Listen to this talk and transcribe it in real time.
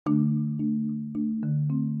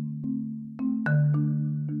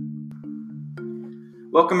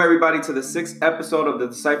Welcome, everybody, to the 6th episode of the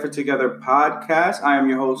Decipher Together podcast. I am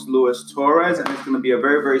your host, Luis Torres, and it's going to be a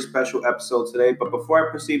very, very special episode today. But before I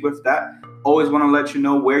proceed with that, always want to let you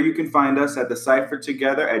know where you can find us at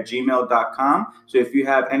deciphertogether@gmail.com. So if you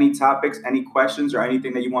have any topics, any questions, or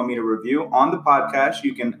anything that you want me to review on the podcast,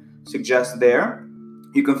 you can suggest there.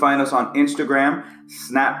 You can find us on Instagram,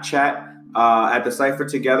 Snapchat, at Decipher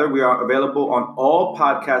Together. We are available on all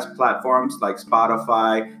podcast platforms like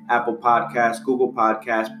Spotify, Apple Podcasts, Google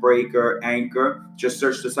Podcasts, Breaker, Anchor. Just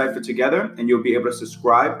search Decipher Together and you'll be able to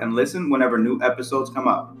subscribe and listen whenever new episodes come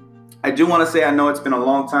up. I do want to say, I know it's been a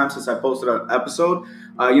long time since I posted an episode.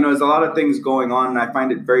 There's a lot of things going on and I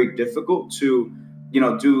find it very difficult to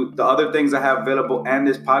do the other things I have available and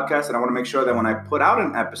this podcast. And I want to make sure that when I put out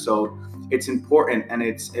an episode, it's important and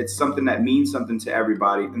it's something that means something to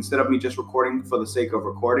everybody instead of me just recording for the sake of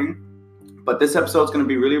recording. But this episode is going to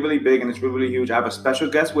be really, really big and it's really, really huge. I have a special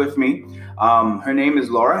guest with me. Her name is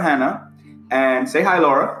Laura Hanna. And say hi,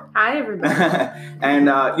 Laura. Hi, everybody. And,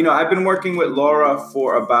 I've been working with Laura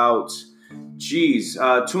for about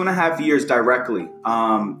 2.5 years directly.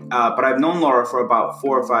 But I've known Laura for about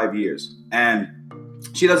 4 or 5 years. And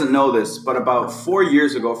she doesn't know this, but about 5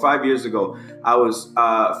 years ago, I was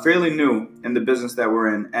fairly new in the business that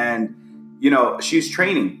we're in. And, she's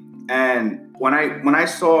training. And when I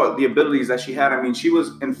saw the abilities that she had, she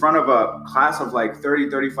was in front of a class of like 30,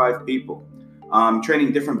 35 people,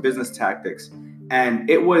 training different business tactics. And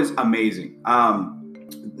it was amazing.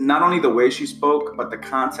 Not only the way she spoke, but the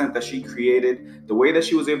content that she created, the way that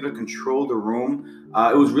she was able to control the room.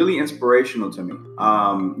 It was really inspirational to me.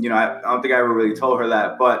 I don't think I ever really told her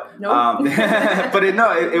that, but nope.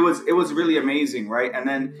 It was really amazing, right? And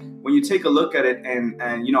then when you take a look at it, and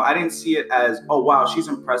I didn't see it as, oh wow, she's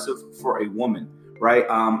impressive for a woman, right?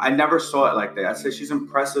 I never saw it like that. I said she's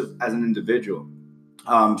impressive as an individual.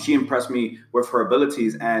 She impressed me with her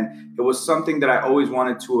abilities, and it was something that I always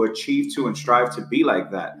wanted to achieve to and strive to be like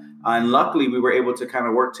that. And luckily, we were able to kind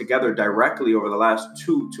of work together directly over the last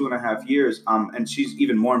 2.5 years. And she's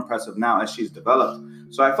even more impressive now as she's developed.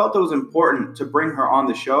 So I felt it was important to bring her on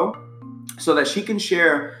the show so that she can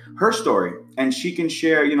share her story and she can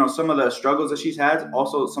share, some of the struggles that she's had,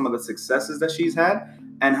 also some of the successes that she's had,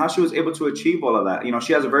 and how she was able to achieve all of that.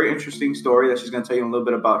 She has a very interesting story that she's going to tell you a little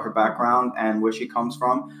bit about her background and where she comes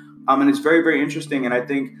from. And it's very, very interesting. And I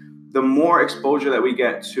think the more exposure that we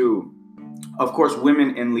get to, of course,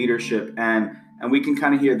 women in leadership, and we can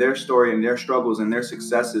kind of hear their story and their struggles and their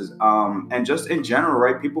successes, and just in general,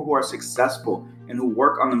 right? People who are successful and who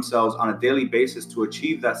work on themselves on a daily basis to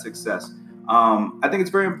achieve that success. I think it's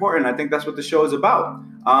very important. I think that's what the show is about.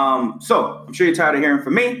 So I'm sure you're tired of hearing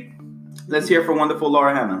from me. Let's hear from wonderful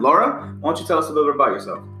Laura Hanna. Laura, why don't you tell us a little bit about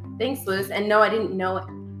yourself? Thanks, Liz. And no, I didn't know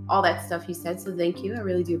all that stuff you said, so thank you. I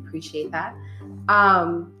really do appreciate that.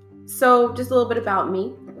 So just a little bit about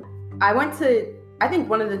me. I think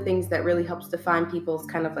one of the things that really helps define people is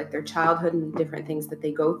kind of like their childhood and different things that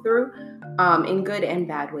they go through, in good and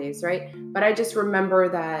bad ways, right? But I just remember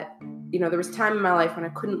that, there was time in my life when I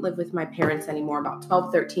couldn't live with my parents anymore, about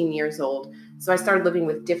 12, 13 years old. So I started living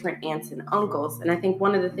with different aunts and uncles. And I think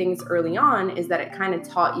one of the things early on is that it kind of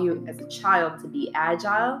taught you as a child to be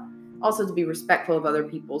agile, also to be respectful of other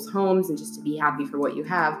people's homes and just to be happy for what you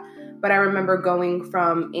have. But I remember going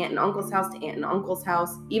from aunt and uncle's house to aunt and uncle's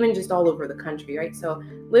house, even just all over the country, right? So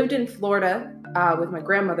lived in Florida with my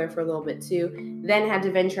grandmother for a little bit too, then had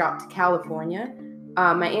to venture out to California.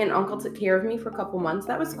 My aunt and uncle took care of me for a couple months.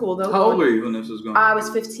 That was cool, though. How old were you when this was going on? I was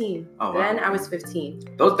 15. Oh, wow. Then I was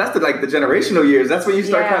 15. That's the generational years. That's when you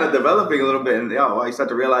start kind of developing a little bit, and you start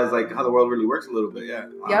to realize how the world really works a little bit. Yeah.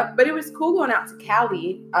 Wow. Yep. But it was cool going out to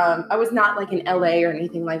Cali. I was not like in LA or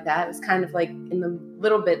anything like that. It was kind of like in the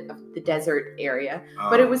little bit of the desert area.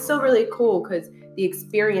 But it was still really cool because the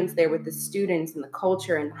experience there with the students and the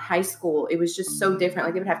culture and high school, it was just so different.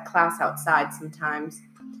 Like they would have class outside sometimes.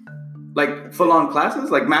 Like full-on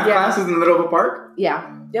classes? Like math classes in the middle of a park?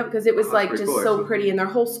 Yeah. Yep, because it was just cool, so pretty. And their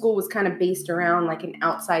whole school was kind of based around like an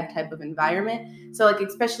outside type of environment. So like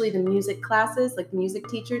especially the music classes, like music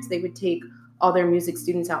teachers, they would take all their music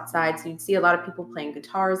students outside. So you'd see a lot of people playing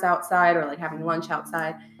guitars outside or like having lunch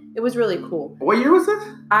outside. It was really cool. What year was this?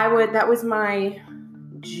 That was my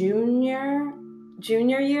junior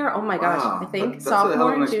year. Oh my gosh. Wow. I think that's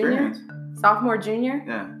sophomore, junior. Sophomore, junior.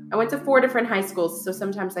 Yeah. I went to 4 different high schools, so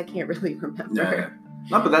sometimes I can't really remember. Yeah.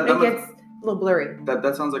 No, but it gets a little blurry.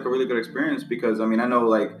 That sounds like a really good experience because I know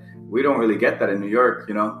we don't really get that in New York,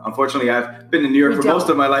 you know. Unfortunately, I've been in New York for most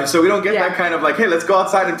of my life, so we don't get that kind of like, hey, let's go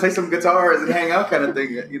outside and play some guitars and hang out kind of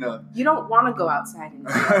thing, you know. You don't want to go outside in New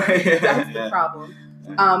York. That's the problem.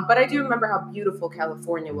 But I do remember how beautiful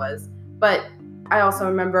California was. But I also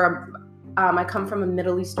remember I come from a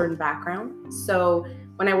Middle Eastern background. So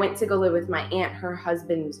when I went to go live with my aunt, her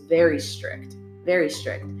husband was very strict, very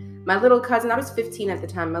strict. My little cousin, I was 15 at the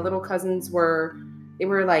time. My little cousins were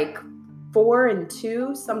like 4 and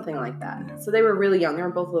 2, something like that. So they were really young. They were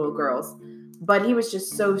both little girls. But he was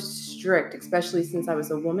just so strict, especially since I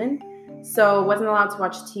was a woman. So wasn't allowed to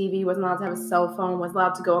watch TV, wasn't allowed to have a cell phone, wasn't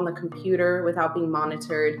allowed to go on the computer without being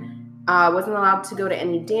monitored. Wasn't allowed to go to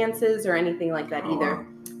any dances or anything like that either.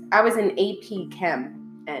 I was in AP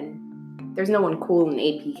Chem, and there's no one cool in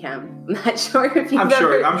AP Chem. I'm not sure if you've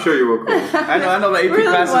ever... I'm sure you were cool. I know the AP really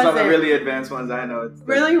classes are the really advanced ones. I know it's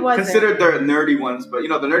really wasn't considered the nerdy ones, but you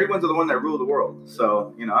know the nerdy ones are the ones that rule the world.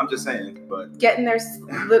 So you know, I'm just saying. But getting there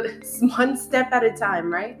one step at a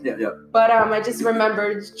time, right? Yeah. But I just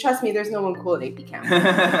remembered. Trust me, there's no one cool at AP Chem.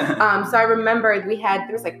 So I remembered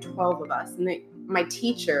there was like 12 of us, and my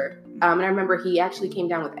teacher. And I remember he actually came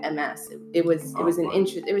down with MS. It was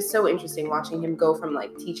so interesting watching him go from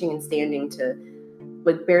like teaching and standing to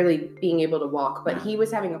like barely being able to walk. But he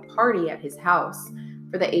was having a party at his house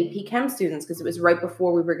for the AP Chem students because it was right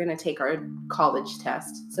before we were going to take our college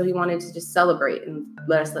test. So he wanted to just celebrate and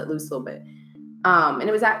let us let loose a little bit. And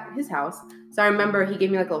it was at his house. So I remember he gave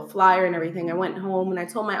me like a little flyer and everything. I went home and I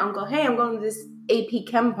told my uncle, hey, I'm going to this AP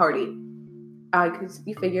Chem party. Because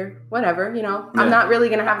you figure, whatever, you know, I'm not really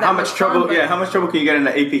going to have that much trouble. How much trouble can you get in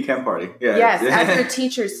the AP Chem party? Yeah. Yes, at your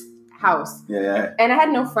teacher's house. Yeah. And I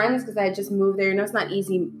had no friends because I had just moved there. You know, it's not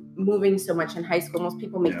easy moving so much in high school. Most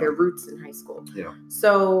people make their roots in high school. Yeah.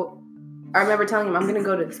 So I remember telling him, I'm going to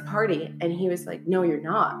go to this party. And he was like, no, you're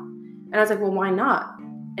not. And I was like, well, why not?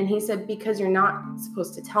 And he said, because you're not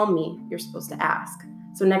supposed to tell me, you're supposed to ask.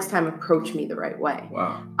 So next time, approach me the right way.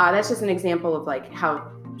 Wow. That's just an example of like how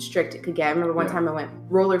strict it could get. I remember one time I went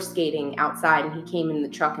roller skating outside and he came in the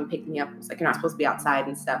truck and picked me up. It was like, you're not supposed to be outside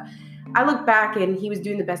and stuff. I look back and he was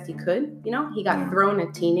doing the best he could. You know, he got thrown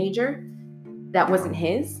a teenager that wasn't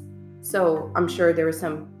his. So I'm sure there were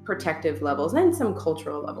some protective levels and some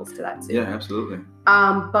cultural levels to that too. Yeah, absolutely.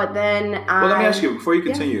 But then well, let me ask you before you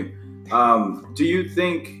continue. Do you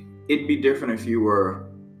think it'd be different if you were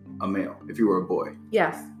a male, if you were a boy?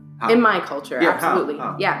 Yes. How? In my culture, absolutely.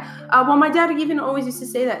 How? Yeah. Well, my dad even always used to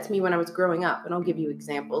say that to me when I was growing up, and I'll give you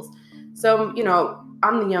examples. So, you know,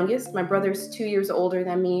 I'm the youngest. My brother's 2 years older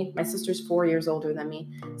than me. My sister's 4 years older than me.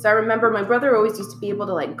 So I remember my brother always used to be able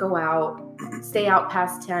to like go out, stay out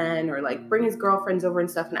past 10 or like bring his girlfriends over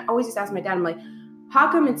and stuff. And I always used to ask my dad, I'm like,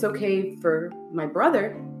 how come it's okay for my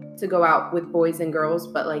brother to go out with boys and girls,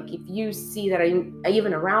 but like if you see that I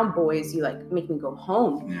even around boys, you like make me go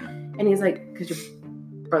home? Yeah. And he's like, because your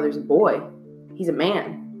brother's a boy, he's a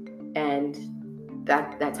man, and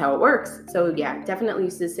that's how it works. So yeah, definitely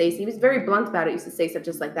used to say, he was very blunt about it, used to say stuff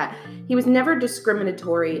just like that. He was never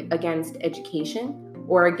discriminatory against education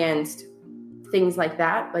or against things like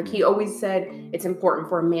that. Like he always said it's important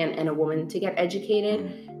for a man and a woman to get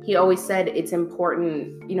educated. He always said it's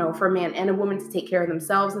important, you know, for a man and a woman to take care of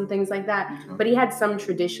themselves and things like that. But he had some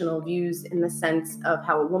traditional views in the sense of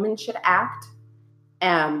how a woman should act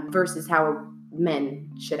versus how men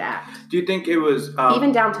should act. Do you think it was...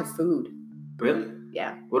 even down to food. Really?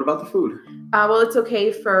 Yeah. What about the food? Well, it was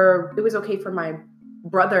okay for my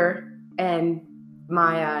brother and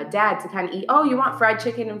my dad to kind of eat. Oh, you want fried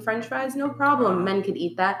chicken and french fries? No problem. Men could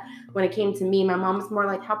eat that. When it came to me, my mom was more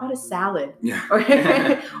like, how about a salad?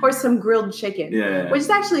 Yeah. or some grilled chicken. Yeah. Which is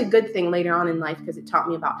actually a good thing later on in life because it taught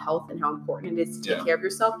me about health and how important it is to take care of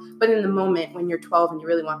yourself. But in the moment when you're 12 and you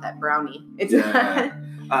really want that brownie, it's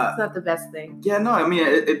not the best thing. Yeah, no, I mean,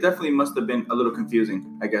 it definitely must have been a little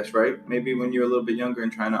confusing, I guess, right? Maybe when you're a little bit younger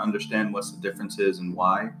and trying to understand what's the differences and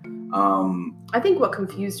why. I think what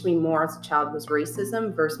confused me more as a child was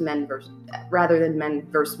racism rather than men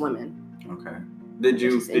versus women. Okay. Did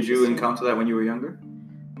you encounter that when you were younger?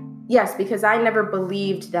 Yes, because I never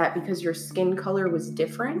believed that because your skin color was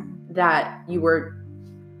different, that you were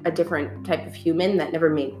a different type of human. That never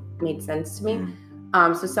made sense to me.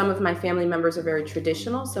 So some of my family members are very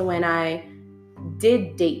traditional. So when I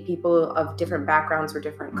did date people of different backgrounds or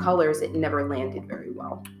different colors, it never landed very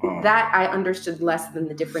well. That I understood less than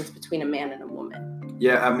the difference between a man and a woman.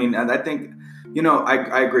 Yeah, I mean, and I think, you know,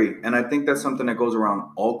 I agree. And I think that's something that goes around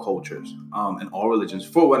all cultures and all religions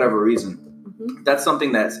for whatever reason. That's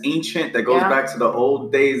something that's ancient, that goes back to the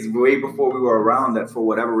old days, way before we were around, that for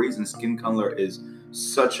whatever reason, skin color is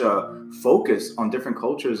such a focus on different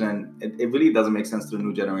cultures, and it really doesn't make sense to the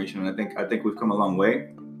new generation. And I think we've come a long way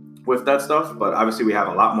with that stuff, but obviously we have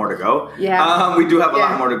a lot more to go. We do have a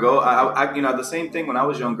lot more to go. I the same thing when I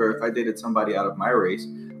was younger. If I dated somebody out of my race,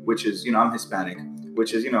 which is, I'm Hispanic,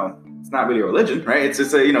 which is, it's not really a religion, right? It's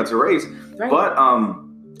just it's a race. Right. But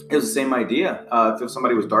it was the same idea. If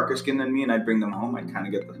somebody was darker skinned than me and I'd bring them home, I'd kind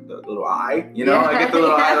of get the little eye, I get the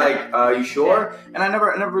little eye, like, you sure? Yeah. And I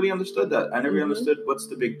never really understood that. I never understood what's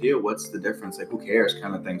the big deal, what's the difference, like, who cares,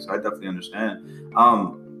 kind of thing. So I definitely understand.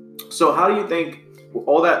 So how do you think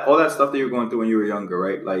all that stuff that you were going through when you were younger,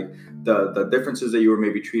 right? Like the differences that you were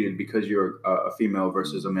maybe treated because you're a female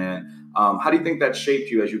versus a man. How do you think that shaped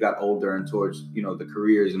you as you got older and towards, the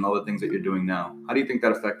careers and all the things that you're doing now? How do you think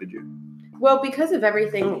that affected you? Well, because of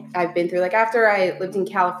everything I've been through, like after I lived in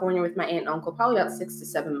California with my aunt and uncle, probably about 6 to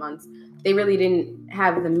 7 months, they really didn't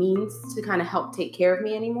have the means to kind of help take care of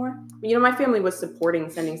me anymore. My family was supporting,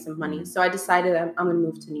 sending some money. So I decided I'm going to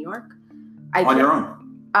move to New York. On your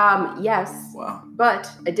own? Yes. Wow. But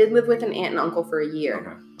I did live with an aunt and uncle for a year.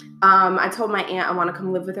 Okay. I told my aunt I want to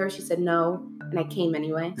come live with her. She said no, and I came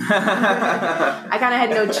anyway. I kind of had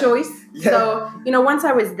no choice. Yeah. So, once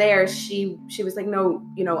I was there, she was like, no,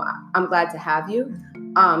 I'm glad to have you,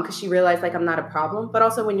 because she realized, like, I'm not a problem. But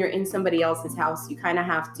also when you're in somebody else's house, you kind of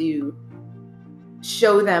have to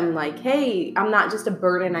show them, like, hey, I'm not just a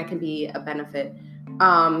burden, I can be a benefit.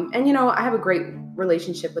 And, I have a great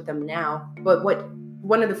relationship with them now. But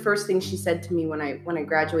one of the first things she said to me when I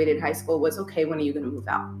graduated high school was, okay, when are you going to move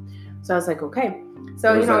out? So I was like, okay.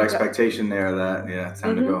 So there's that expectation there that, it's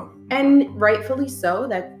time to go. And rightfully so,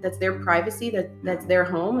 that's their privacy, that's their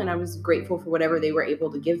home. And I was grateful for whatever they were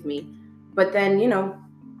able to give me. But then,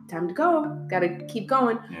 time to go, got to keep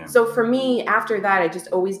going. Yeah. So for me, after that, I just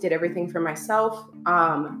always did everything for myself,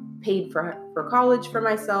 paid for college for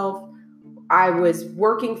myself. I was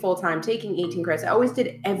working full time, taking 18 credits. I always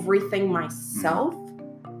did everything myself.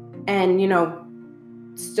 And,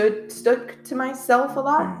 stood to myself a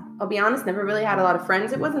lot. I'll be honest, never really had a lot of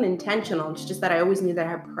friends. It wasn't intentional. It's just that I always knew that I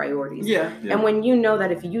had priorities. Yeah. And when you know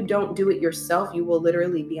that if you don't do it yourself, you will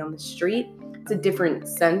literally be on the street, it's a different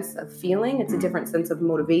sense of feeling. It's a different sense of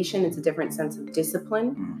motivation. It's a different sense of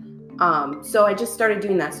discipline. So I just started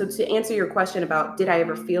doing that. So to answer your question about did I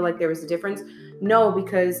ever feel like there was a difference? No,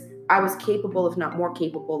 because I was capable, if not more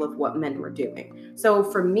capable, of what men were doing. So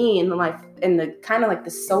for me in the kind of like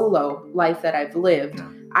the solo life that I've lived,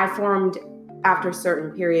 I formed after a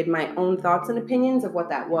certain period my own thoughts and opinions of what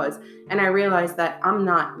that was. And I realized that I'm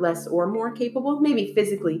not less or more capable, maybe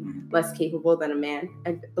physically less capable than a man.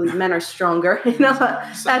 I believe men are stronger.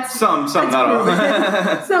 That's some, not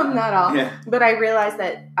all. Some, not all. Yeah. But I realized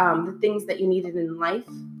that the things that you needed in life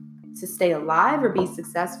to stay alive or be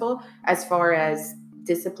successful, as far as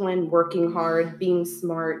discipline, working hard, being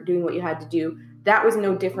smart, doing what you had to do, that was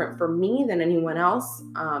no different for me than anyone else.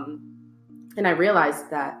 And I realized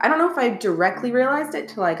that. I don't know if I directly realized it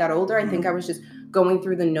till I got older. I think I was just going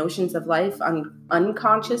through the notions of life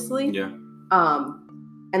unconsciously. Yeah.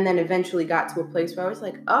 And then eventually got to a place where I was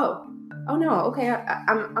like, oh no, okay,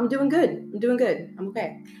 I'm doing good. I'm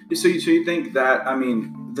okay. So you think that,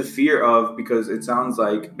 the fear of, because it sounds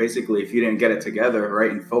like basically if you didn't get it together,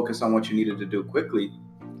 right, and focus on what you needed to do quickly,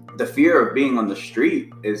 the fear of being on the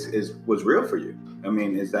street was real for you.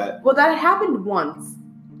 Is that? Well, that happened once.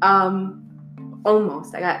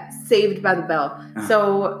 Almost. I got saved by the bell. Uh-huh.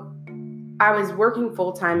 So I was working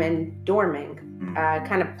full-time and dorming.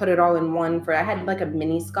 Kind of put it all in one. I had like a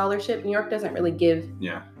mini scholarship. New York doesn't really give.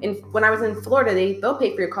 Yeah. When I was in Florida, they'll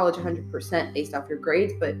pay for your college 100% based off your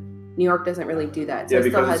grades, but New York doesn't really do that. So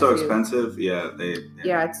because it's so expensive. Yeah.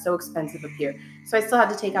 Yeah, it's so expensive up here. So I still had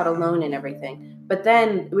to take out a loan and everything. But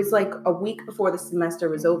then it was like a week before the semester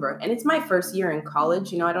was over. And it's my first year in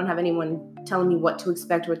college. I don't have anyone telling me what to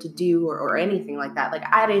expect, what to do, or anything like that. Like,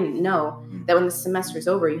 I didn't know that when the semester's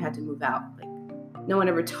over, you had to move out. Like, no one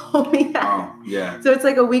ever told me that. Oh, yeah. So it's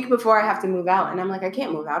like a week before I have to move out. And I'm like, I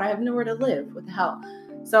can't move out. I have nowhere to live. What the hell?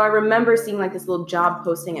 So I remember seeing like this little job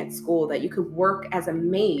posting at school that you could work as a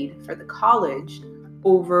maid for the college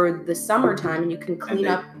over the summertime, and you can clean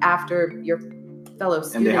up after your fellow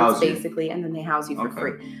students, basically, and then they house you for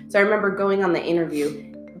free. So I remember going on the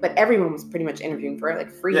interview, but everyone was pretty much interviewing for it,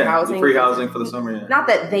 like free housing. Free housing for the summer, yeah. Not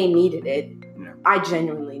that they needed it. Yeah. I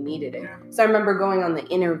genuinely needed it. Yeah. So I remember going on the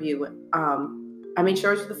interview. I made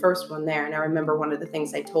sure I was the first one there, and I remember one of the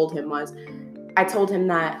things I told him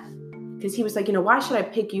that because he was like, why should I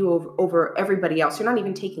pick you over everybody else? You're not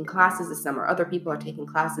even taking classes this summer. Other people are taking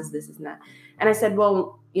classes, this and that. And I said,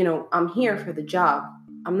 well, I'm here for the job.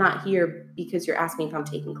 I'm not here because you're asking if I'm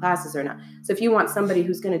taking classes or not. So if you want somebody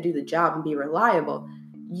who's going to do the job and be reliable,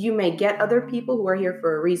 you may get other people who are here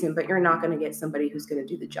for a reason, but you're not going to get somebody who's going to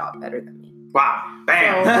do the job better than me. Wow.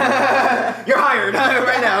 Bam. So, you're hired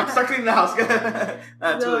right now. Start cleaning the house.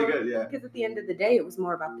 That's really good. Yeah. Because at the end of the day, it was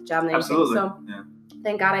more about the job than anything. Absolutely. So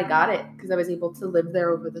thank God I got it, because I was able to live there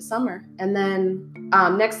over the summer. And then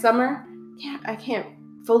next summer, I can't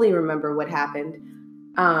fully remember what happened.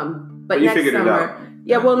 But you next figured summer, it out.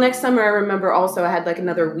 Yeah, well, next summer I remember also I had like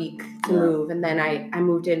another week to move, and then I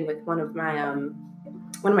moved in with one of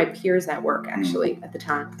my peers at work, actually, at the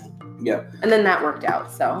time. Yeah. And then that worked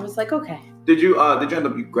out, so I was like, okay. Did you end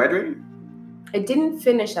up graduating? I didn't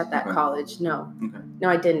finish at that college. No. Okay. No,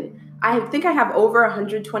 I didn't. I think I have over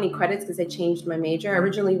 120 credits because I changed my major. I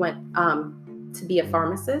originally went to be a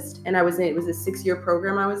pharmacist, and it was a 6-year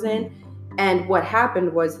program I was in. And what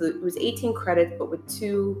happened was it was 18 credits, but with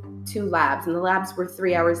two labs, and the labs were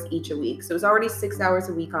 3 hours each a week. So it was already 6 hours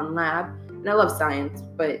a week on lab, and I love science,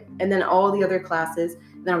 and then all the other classes.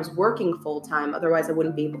 And then I was working full time, otherwise I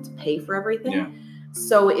wouldn't be able to pay for everything. Yeah.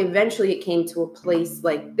 So eventually it came to a place,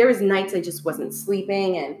 like there was nights I just wasn't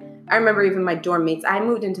sleeping, and I remember even my dorm mates, I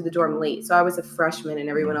moved into the dorm late, so I was a freshman and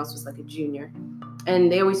everyone else was like a junior. And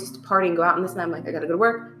they always used to party and go out and this and that. I'm like, I gotta go to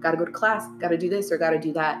work, gotta go to class, gotta do this or gotta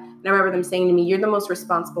do that. And I remember them saying to me, you're the most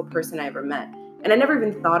responsible person I ever met. And I never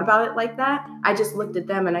even thought about it like that. I just looked at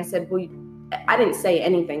them and I said, well, I didn't say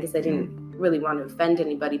anything because I didn't really want to offend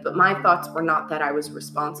anybody. But my thoughts were not that I was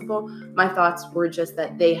responsible. My thoughts were just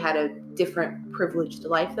that they had a different privileged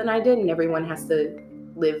life than I did. And everyone has to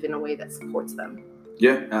live in a way that supports them.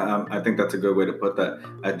 Yeah, I think that's a good way to put that.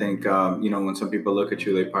 I think, when some people look at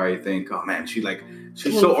you, they probably think, oh man, she's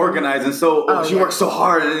so organized and she works so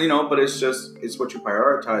hard, and, but it's what you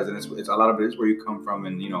prioritize. And it's a lot of it is where you come from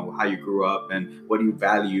and, how you grew up and what do you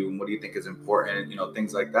value and what do you think is important,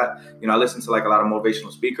 things like that. I listen to like a lot of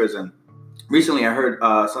motivational speakers, and recently I heard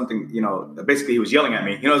something, basically he was yelling at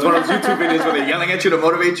me. It's one of those YouTube videos where they're yelling at you to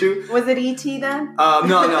motivate you. Was it E.T. then? No,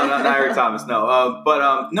 not Eric Thomas, no.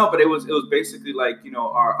 But it was basically like,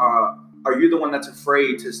 are you the one that's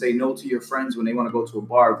afraid to say no to your friends when they want to go to a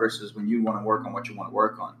bar versus when you want to work on what you want to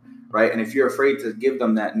work on, right? And if you're afraid to give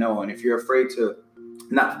them that no, and if you're afraid to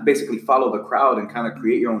not basically follow the crowd and kind of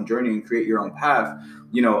create your own journey and create your own path,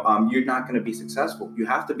 you're not going to be successful. You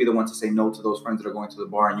have to be the one to say no to those friends that are going to the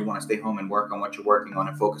bar and you want to stay home and work on what you're working on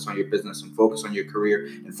and focus on your business and focus on your career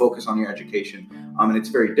and focus on your education. And it's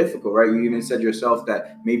very difficult, right? You even said yourself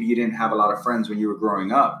that maybe you didn't have a lot of friends when you were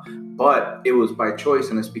growing up, but it was by choice,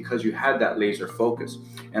 and it's because you had that laser focus.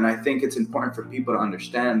 And I think it's important for people to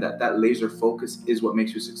understand that laser focus is what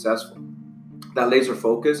makes you successful. That laser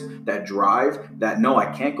focus, that drive, that no, I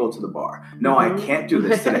can't go to the bar. No, I can't do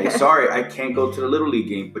this today. Sorry, I can't go to the Little League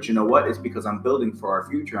game. But you know what? It's because I'm building for our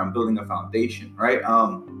future. I'm building a foundation, right?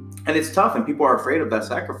 And it's tough, and people are afraid of that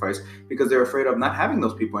sacrifice because they're afraid of not having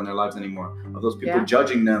those people in their lives anymore, of those people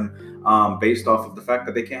judging them based off of the fact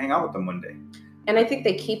that they can't hang out with them one day. And I think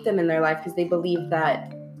they keep them in their life because they believe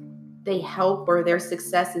that they help or their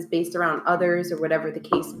success is based around others or whatever the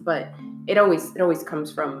case. But it always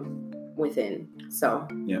comes from within. So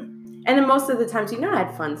and then most of the times, I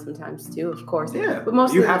had fun sometimes too, of course. But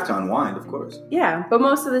most you have to unwind, of course. Yeah, but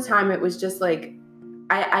most of the time it was just like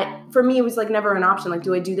for me it was like never an option. Like,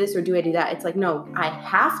 do I do this or do I do that? It's like, no, I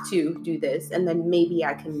have to do this, and then maybe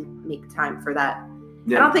I can make time for that.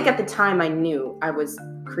 I don't think at the time I knew I was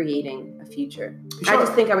creating a future. Sure. I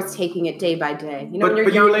just think I was taking it day by day. But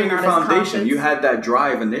you were laying your foundation. You had that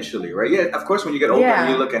drive initially, right? Yeah, of course, when you get older and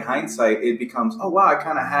you look at hindsight, it becomes, oh, wow, I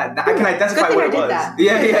kind of had, I can identify what it was.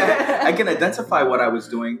 I can identify what I was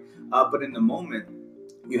doing. But in the moment,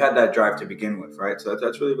 you had that drive to begin with, right? So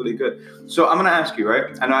that's really, really good. So I'm going to ask you,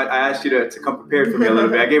 right? I know I asked you to come prepared for me a little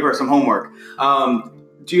bit. I gave her some homework.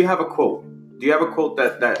 Do you have a quote? Do you have a quote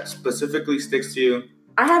that specifically sticks to you?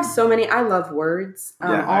 I have so many. I love words.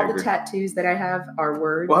 All the tattoos that I have are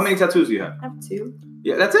words. Well, how many tattoos do you have? I have 2.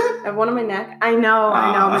 Yeah, that's it? I have one on my neck. I know.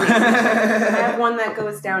 I have one that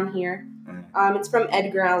goes down here. It's from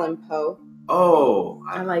Edgar Allan Poe. Oh,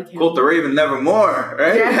 I like him. Quote the Raven nevermore,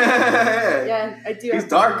 right? Yeah, I do. He's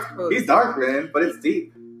dark. He's dark, man, but it's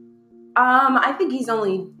deep. I think he's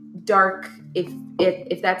only dark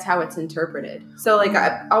if that's how it's interpreted. So like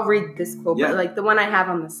I'll read this quote, but like the one I have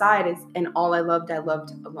on the side is, and all I loved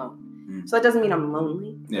alone. So that doesn't mean I'm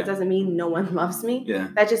lonely. It doesn't mean no one loves me.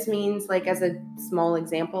 That just means, like, as a small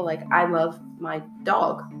example, like I love my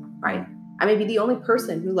dog, right? I may be the only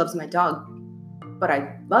person who loves my dog, but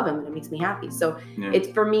I love him and it makes me happy. So it's,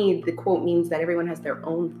 for me, the quote means that everyone has their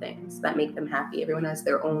own things that make them happy. Everyone has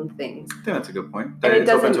their own things. I think that's a good point. And it's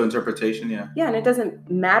open to interpretation, Yeah, and it doesn't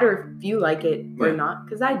matter if you like it or not,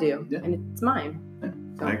 because I do, and it's mine. Yeah.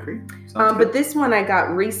 So, I agree. But this one I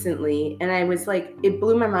got recently, and I was like, it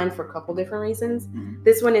blew my mind for a couple different reasons. Mm-hmm.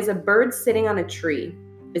 This one is: a bird sitting on a tree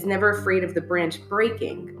is never afraid of the branch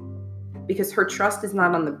breaking because her trust is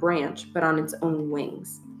not on the branch, but on its own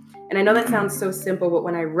wings. And I know that sounds so simple, but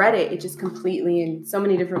when I read it, it just completely, in so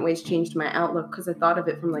many different ways, changed my outlook, because I thought of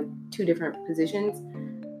it from like two different positions.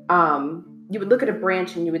 You would look at a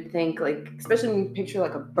branch and you would think, like, especially when you picture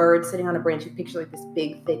like a bird sitting on a branch, you picture like this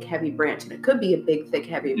big, thick, heavy branch. And it could be a big, thick,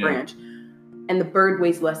 heavy branch. And the bird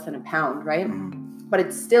weighs less than a pound, right? But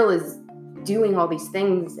it still is doing all these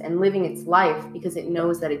things and living its life because it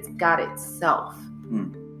knows that it's got itself.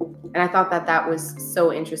 And I thought that was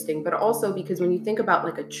so interesting, but also because when you think about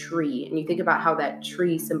like a tree and you think about how that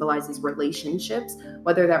tree symbolizes relationships,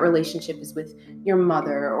 whether that relationship is with your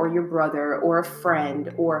mother or your brother or a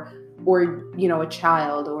friend or you know, a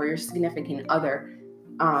child or your significant other.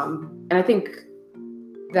 And I think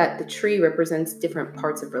that the tree represents different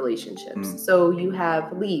parts of relationships. So you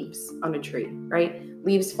have leaves on a tree, right?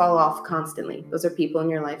 Leaves fall off constantly. Those are people in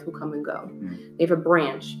your life who come and go. You have a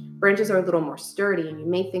branch. Branches are a little more sturdy, and you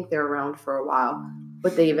may think they're around for a while,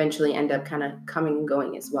 but they eventually end up kind of coming and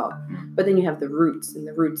going as well. But then you have the roots, and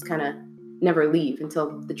the roots kind of never leave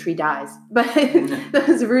until the tree dies. But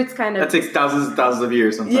those roots kind of... That takes thousands of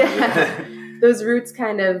years sometimes. Yeah. Those roots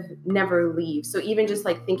kind of never leave. So even just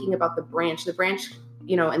like thinking about the branch,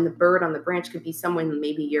 you know, and the bird on the branch could be someone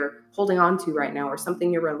maybe you're holding on to right now or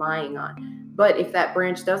something you're relying on. But if that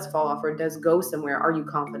branch does fall off or does go somewhere, are you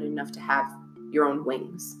confident enough to have your own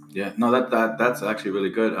wings? Yeah, no, that's actually really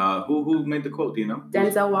good. Who made the quote? Do you know?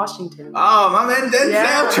 Denzel Washington. Oh, my man,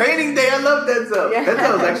 Denzel! Training Day. I love Denzel. Yeah.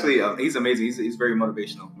 Denzel is actually he's amazing. He's very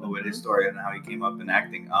motivational with his story and how he came up in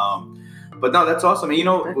acting. But no, that's awesome. And you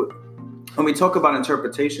know, when we talk about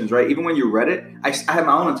interpretations, right? Even when you read it, I had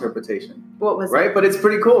my own interpretation. What was right? it? But it's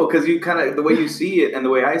pretty cool because you kind of, the way you see it and the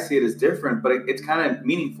way I see it is different, but it's kind of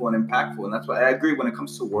meaningful and impactful. And that's why I agree when it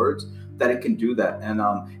comes to words that it can do that. And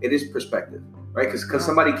it is perspective, right? Because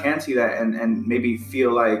somebody can see that and maybe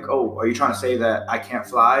feel like, oh, are you trying to say that I can't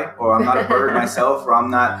fly, or I'm not a bird myself, or I'm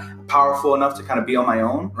not powerful enough to kind of be on my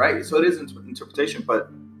own, right? So it is interpretation, but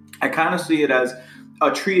I kind of see it as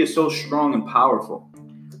a tree is so strong and powerful,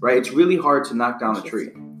 right? It's really hard to knock down a tree.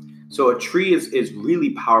 So a tree is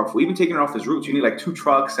really powerful. Even taking it off its roots, you need like 2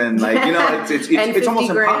 trucks and like, you know, it's almost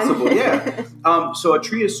impossible. Yeah. So a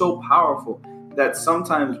tree is so powerful that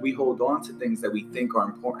sometimes we hold on to things that we think are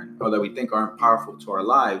important or that we think aren't powerful to our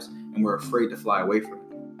lives, and we're afraid to fly away from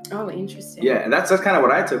it. Oh, interesting. Yeah, and that's kind of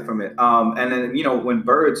what I took from it. And then, you know, when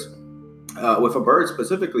birds, with a bird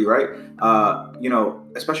specifically, right, you know,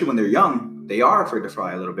 especially when they're young, they are afraid to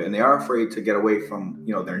fly a little bit, and they are afraid to get away from,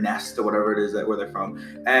 you know, their nest or whatever it is where they're from.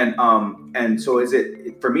 And so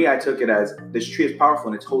for me, I took it as this tree is powerful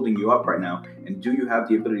and it's holding you up right now. And do you have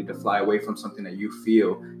the ability to fly away from something that you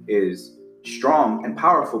feel is strong and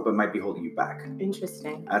powerful, but might be holding you back?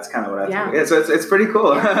 Interesting. That's kind of what I think. Yeah, so it's pretty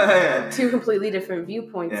cool. Yeah. 2 completely different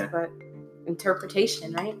viewpoints, but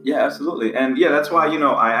interpretation, right? Yeah, absolutely. And yeah, that's why, you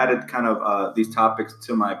know, I added kind of these topics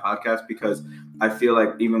to my podcast, because I feel like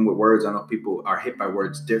even with words, I know people are hit by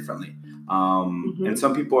words differently. And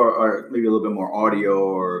some people are maybe a little bit more audio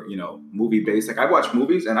or, you know, movie based. Like I watch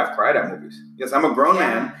movies and I've cried at movies. Yes, I'm a grown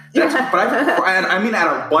man. But I mean, at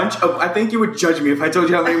a bunch of, I think you would judge me if I told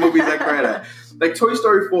you how many movies I cried at. Like Toy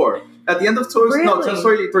Story 4. At the end of Toy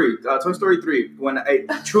Story 3, when I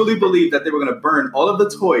truly believed that they were going to burn all of the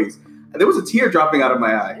toys, there was a tear dropping out of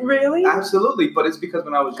my eye. Really? Absolutely. But it's because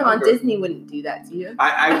when I was younger. Come on, Disney wouldn't do that to you.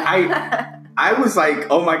 I was like,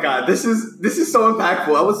 oh my God, this is so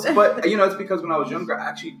impactful. But you know, it's because when I was younger, I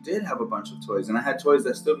actually did have a bunch of toys, and I had toys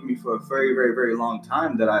that stood with me for a very, very, very long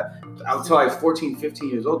time that until I was 14, 15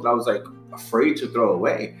 years old, that I was like afraid to throw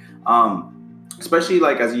away. Especially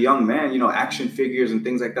like as a young man, you know, action figures and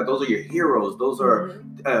things like that, those are your heroes. Those are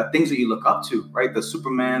things that you look up to, right? The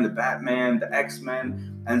Superman, the Batman, the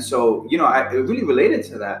X-Men. And so, you know, I really related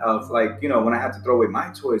to that of like, you know, when I had to throw away my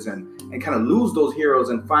toys and kind of lose those heroes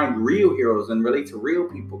and find real heroes and relate to real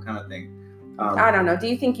people kind of thing. I don't know. Do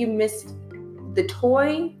you think you missed the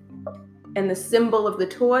toy and the symbol of the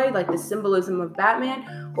toy, like the symbolism of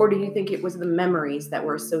Batman, or do you think it was the memories that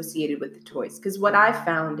were associated with the toys? Because what I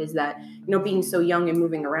found is that, you know, being so young and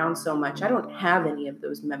moving around so much, I don't have any of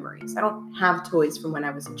those memories. I don't have toys from when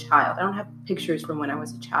I was a child. I don't have pictures from when I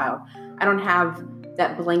was a child. I don't have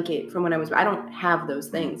that blanket from when I don't have those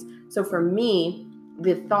things. So for me,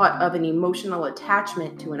 the thought of an emotional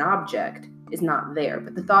attachment to an object is not there,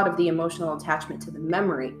 but the thought of the emotional attachment to the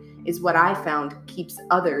memory is what I found keeps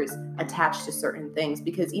others attached to certain things.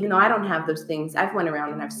 Because even though I don't have those things, I've went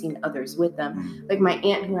around and I've seen others with them. Like my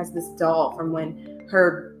aunt who has this doll from when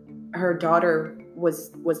her daughter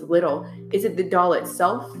was little. Is it the doll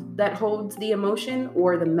itself that holds the emotion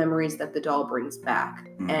or the memories that the doll brings back?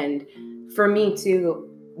 And for me too,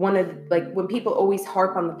 one of like when people always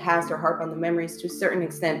harp on the past or harp on the memories, to a certain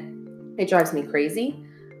extent, it drives me crazy.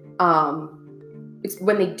 It's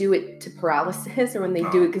when they do it to paralysis or when they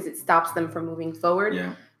do it because it stops them from moving forward.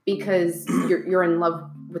 Yeah. Because you're in love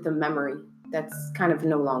with a memory that's kind of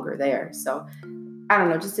no longer there. So I don't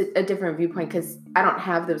know, just a different viewpoint, because I don't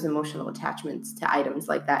have those emotional attachments to items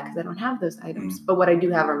like that because I don't have those items. But what I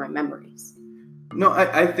do have are my memories. No,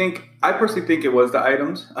 I personally think it was the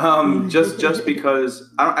items. Just because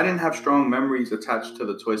I didn't have strong memories attached to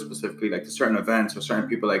the toy specifically, like to certain events or certain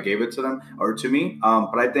people that gave it to them or to me.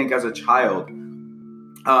 But I think as a child,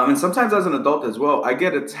 and sometimes as an adult as well, I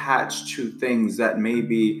get attached to things that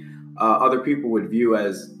maybe other people would view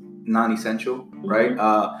as non-essential, right?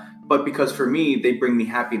 But because for me, they bring me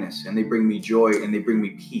happiness and they bring me joy and they bring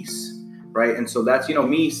me peace. Right. And so that's,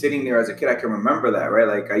 me sitting there as a kid, I can remember that. Right.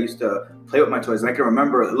 Like I used to play with my toys and I can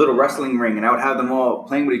remember a little wrestling ring and I would have them all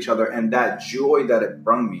playing with each other. And that joy that it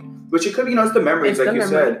brought me, which it could be, it's the memories, like you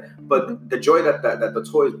said, but the joy that the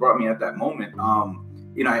toys brought me at that moment,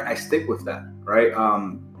 I stick with that. Right.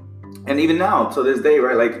 And even now, to this day,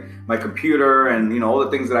 right, like my computer and, all the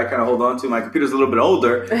things that I kind of hold on to, my computer's a little bit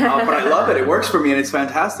older, but I love it. It works for me and it's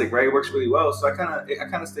fantastic, right? It works really well. So I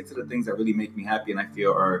kind of stick to the things that really make me happy and I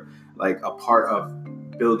feel are like a part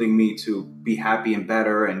of building me to be happy and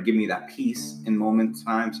better and give me that peace in moments of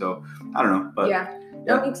time. So I don't know, but yeah.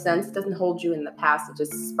 That makes sense. It doesn't hold you in the past. It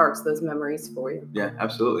just sparks those memories for you. Yeah,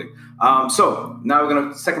 absolutely. So now we're going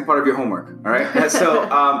to second part of your homework. All right. So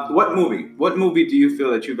what movie do you feel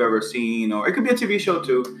that you've ever seen, or it could be a TV show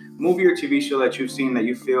too, movie or TV show that you've seen that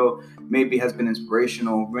you feel maybe has been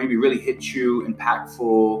inspirational, maybe really hit you,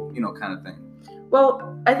 impactful, kind of thing?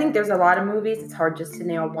 Well, I think there's a lot of movies. It's hard just to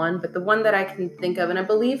nail one, but the one that I can think of, and I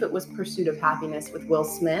believe it was Pursuit of Happiness with Will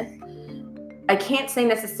Smith. I can't say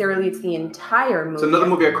necessarily it's the entire movie. It's another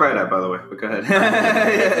movie I cried at, by the way. But go ahead.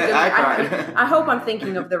 I cried. I hope I'm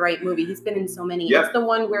thinking of the right movie. He's been in so many. Yep. It's the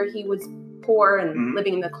one where he was poor and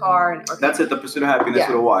living in the car. That's it. The Pursuit of Happiness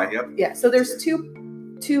with a Y. Yep. Yeah. So there's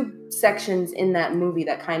two sections in that movie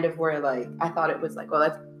that kind of were like, I thought it was like,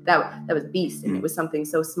 well, that was beast, and it was something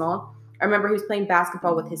so small. I remember he was playing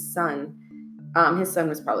basketball with his son. His son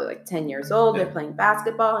was probably like 10 years old. They're playing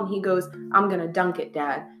basketball, and he goes, "I'm gonna dunk it,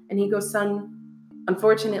 Dad." And he goes, "Son,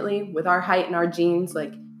 unfortunately, with our height and our genes,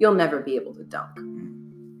 like, you'll never be able to dunk."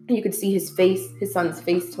 And you could see his son's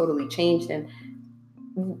face totally changed. And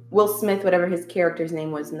Will Smith, whatever his character's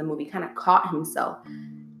name was in the movie, kind of caught himself.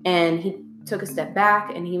 And he took a step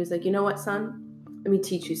back and he was like, "You know what, son? Let me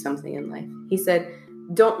teach you something in life." He said,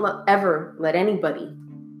 "Don't ever let anybody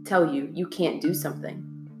tell you can't do something,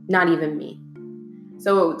 not even me."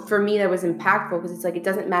 So for me, that was impactful because it's like, it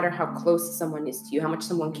doesn't matter how close someone is to you, how much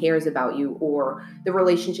someone cares about you, or the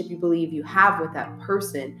relationship you believe you have with that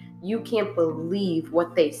person. You can't believe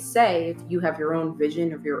what they say if you have your own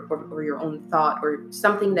vision or your own thought or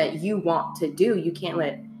something that you want to do. You can't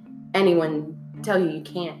let anyone tell you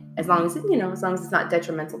can't, as long as it's not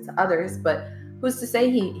detrimental to others. But who's to say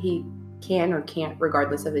he can or can't,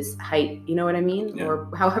 regardless of his height? You know what I mean? Yeah. Or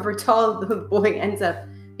however tall the boy ends up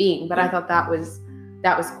being. But I thought that was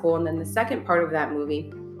cool. And then the second part of that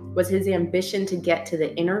movie was his ambition to get to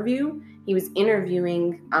the interview. He was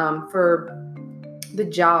interviewing for the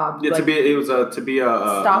job. Yeah, like, to be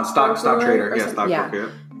a stock trader. Yeah,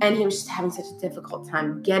 stockbroker. And he was just having such a difficult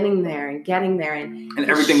time getting there. And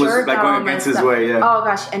everything was like going against his way. Yeah. Oh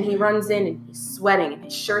gosh! And he runs in and he's sweating and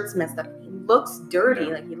his shirt's messed up. He looks dirty.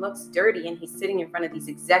 And he's sitting in front of these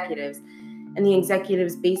executives. And the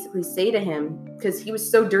executives basically say to him, because he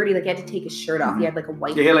was so dirty, like he had to take his shirt off. He had like a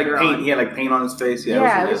white. Yeah, he had like paint. On. He had like paint on his face.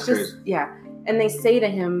 Yeah, it was just crazy. Yeah. And they say to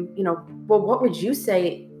him, well, what would you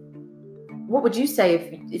say? What would you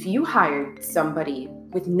say if you hired somebody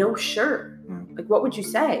with no shirt? Like, what would you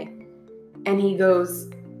say? And he goes,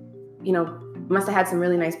 must have had some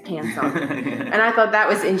really nice pants on. And I thought that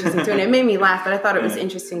was interesting too. And it made me laugh, but I thought it was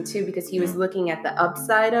interesting too, because he was looking at the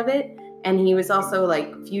upside of it. And he was also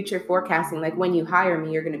like future forecasting, like, when you hire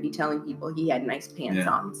me, you're going to be telling people he had nice pants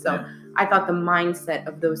on. So I thought the mindset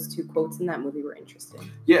of those two quotes in that movie were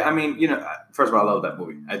interesting. Yeah, I mean, first of all, I love that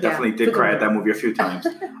movie. I definitely did cry at that movie a few times.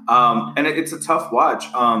 And it's a tough watch,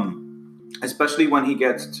 especially when he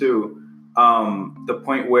gets to the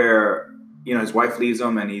point where his wife leaves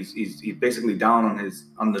him, and he's basically down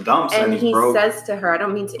on the dumps, and he's he broke. says to her, I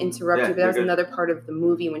don't mean to interrupt you, but that was good. another part of the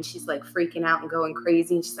movie when she's like freaking out and going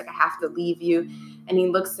crazy, and she's like, I have to leave you. And he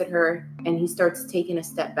looks at her and he starts taking a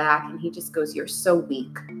step back, and he just goes, you're so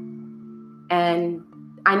weak. And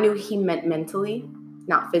I knew he meant mentally,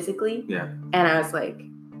 not physically. Yeah. And I was like,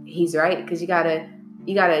 he's right, because you gotta,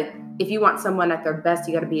 if you want someone at their best,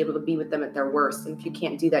 you gotta be able to be with them at their worst. And if you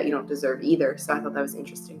can't do that, you don't deserve either. So I thought that was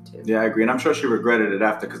interesting too. Yeah, I agree. And I'm sure she regretted it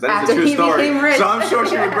after, because that's a true story. So I'm sure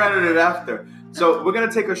she regretted it after. So we're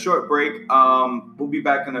gonna take a short break. We'll be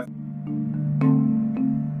back in a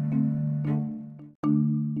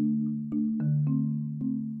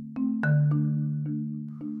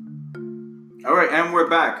All right, and we're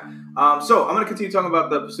back. So I'm going to continue talking about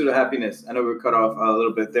The Pursuit of Happiness. I know we were cut off a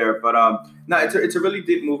little bit there, but no, it's a really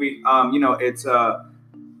deep movie. It's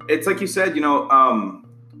like you said,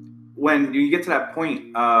 when you get to that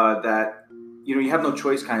point that you have no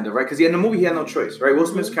choice, kind of, right? Because in the movie he had no choice, right? Will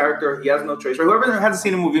Smith's character, he has no choice, right? Whoever hasn't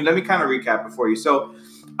seen the movie, let me kind of recap it for you. So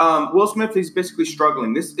Will Smith is basically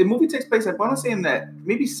struggling. The movie takes place, I want to say, in that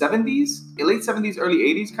maybe 70s, late 70s, early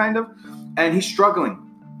 80s, kind of, and he's struggling.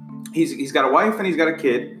 He's got a wife and he's got a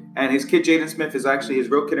kid, and his kid Jaden Smith is actually his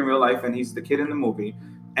real kid in real life, and he's the kid in the movie,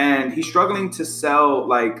 and he's struggling to sell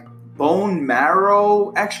like bone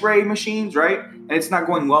marrow X-ray machines, right? And it's not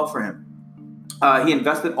going well for him. He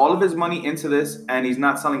invested all of his money into this, and he's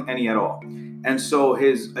not selling any at all. And so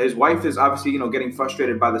his wife is obviously getting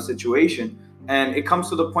frustrated by the situation, and it comes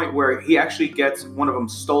to the point where he actually gets one of them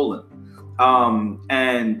stolen,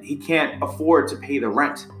 and he can't afford to pay the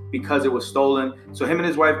rent because it was stolen. So him and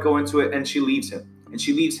his wife go into it, and she leaves him. And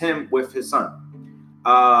she leaves him with his son.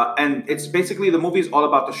 And it's basically, the movie is all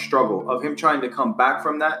about the struggle of him trying to come back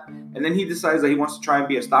from that. And then he decides that he wants to try and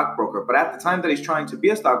be a stockbroker. But at the time that he's trying to be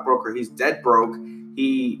a stockbroker, he's dead broke.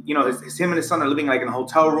 Him and his son are living like in a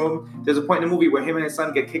hotel room. There's a point in the movie where him and his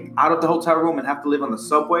son get kicked out of the hotel room and have to live on the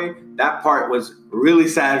subway. That part was really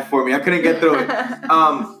sad for me. I couldn't get through it.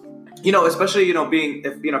 Especially, being,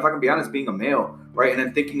 if I can be honest, being a male, right? And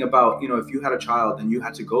then thinking about, if you had a child and you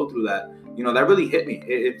had to go through that, that really hit me.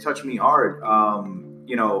 It touched me hard.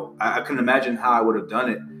 I couldn't imagine how I would have done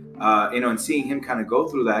it, and seeing him kind of go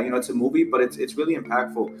through that, it's a movie, but it's really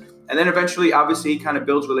impactful. And then eventually, obviously, he kind of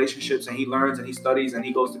builds relationships, and he learns and he studies, and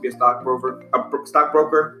he goes to be a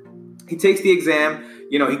stockbroker. He takes the exam,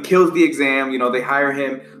 he kills the exam, they hire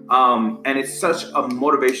him. And it's such a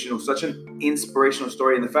motivational, such an inspirational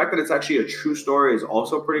story. And the fact that it's actually a true story is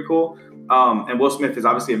also pretty cool. And Will Smith is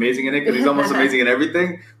obviously amazing in it, because he's almost amazing in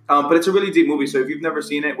everything. But it's a really deep movie. So if you've never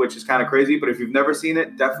seen it, which is kind of crazy, but if you've never seen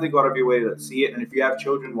it, definitely go out of your way to see it. And if you have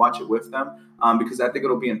children, watch it with them, because I think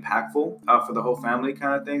it'll be impactful for the whole family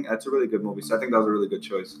kind of thing. It's a really good movie. So I think that was a really good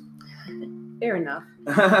choice. Fair enough.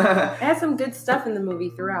 It has some good stuff in the movie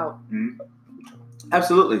throughout. Mm-hmm.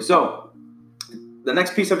 Absolutely. So the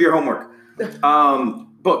next piece of your homework,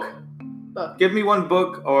 book. Give me one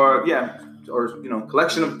book or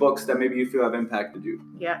collection of books that maybe you feel have impacted you.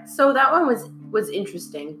 Yeah. So that one was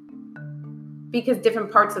interesting because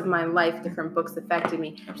different parts of my life, different books affected me.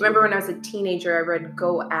 Absolutely. Remember when I was a teenager, I read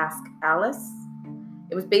Go Ask Alice.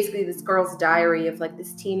 It was basically this girl's diary of like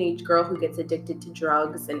this teenage girl who gets addicted to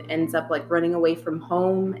drugs and ends up like running away from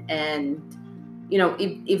home, and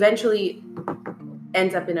eventually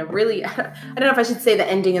ends up in a really, I don't know if I should say the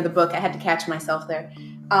ending of the book. I had to catch myself there.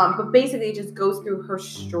 But basically it just goes through her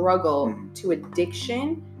struggle to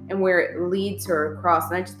addiction and where it leads her across.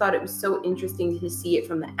 And I just thought it was so interesting to see it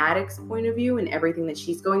from the addict's point of view and everything that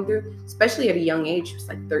she's going through, especially at a young age. She was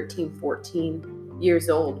like 13, 14 years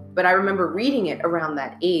old. But I remember reading it around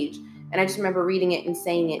that age. And I just remember reading it and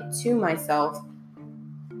saying it to myself.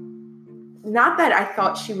 Not that I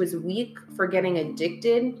thought she was weak for getting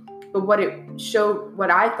addicted, but what it showed, what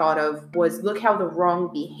I thought of was, look how the wrong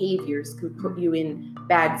behaviors can put you in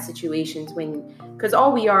bad situations because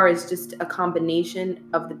all we are is just a combination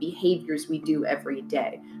of the behaviors we do every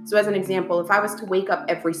day. So as an example, if I was to wake up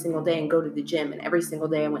every single day and go to the gym, and every single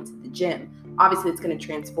day I went to the gym, obviously it's going to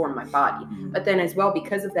transform my body. But then as well,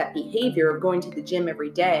 because of that behavior of going to the gym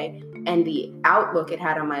every day and the outlook it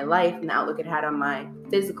had on my life and the outlook it had on my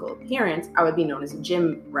physical appearance, I would be known as a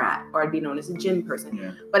gym rat, or I'd be known as a gym person.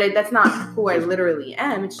 Yeah. But that's not who I literally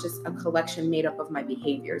am. It's just a collection made up of my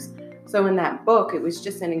behaviors. So in that book, it was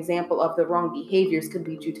just an example of the wrong behaviors could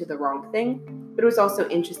lead you to the wrong thing. But it was also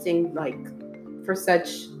interesting, like for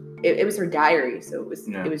such, it was her diary. So it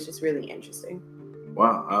was just really interesting.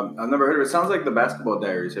 Wow, I've never heard of it. It sounds like The Basketball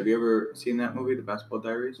Diaries. Have you ever seen that movie, The Basketball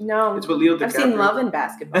Diaries? No. It's with Leo DiCaprio. I've seen Love and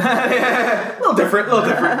Basketball. Yeah, a little different.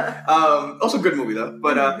 Also good movie though.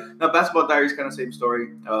 But now Basketball Diaries kind of same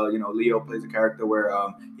story. Leo plays a character where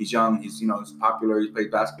he's young, he's he's popular, he plays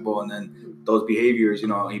basketball, and then those behaviors,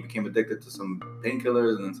 he became addicted to some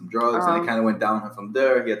painkillers and then some drugs, and it kind of went downhill from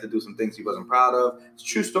there. He had to do some things he wasn't proud of. It's a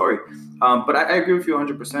true story. But I agree with you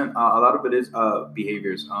 100%. A lot of it is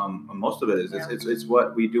behaviors. Most of it is. It's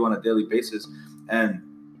what we do on a daily basis.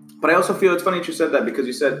 But I also feel it's funny that you said that, because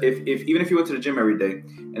you said if even if you went to the gym every day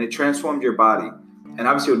and it transformed your body and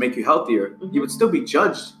obviously it would make you healthier, you would still be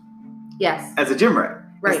judged. Yes. As a gym rat.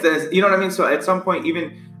 Right. You know what I mean? So at some point,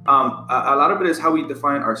 even a lot of it is how we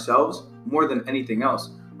define ourselves more than anything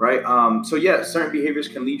else, right? So yeah, certain behaviors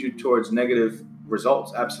can lead you towards negative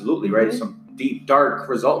results. Absolutely, right? Some deep, dark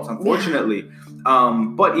results, unfortunately.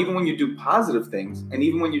 But even when you do positive things, and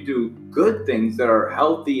even when you do good things that are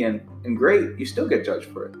healthy and great, you still get judged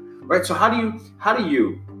for it, right? So how do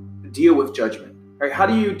you deal with judgment, right? How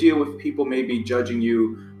do you deal with people maybe judging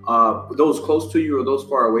you, those close to you or those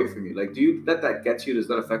far away from you? Like, do you let that get to you? Does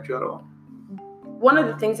that affect you at all? One of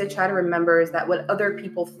the things I try to remember is that what other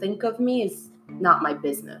people think of me is not my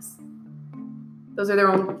business. Those are their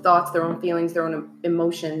own thoughts, their own feelings, their own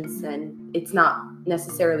emotions, and it's not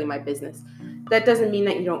necessarily my business. That doesn't mean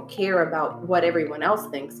that you don't care about what everyone else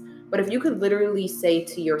thinks, but if you could literally say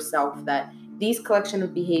to yourself that these collection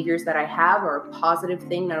of behaviors that I have are a positive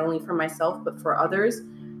thing, not only for myself, but for others,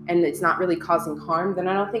 and it's not really causing harm, then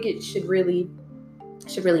I don't think it should really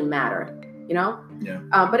matter, Yeah.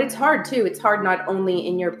 But it's hard too. It's hard not only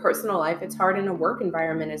in your personal life, it's hard in a work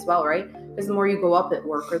environment as well, right? Because the more you go up at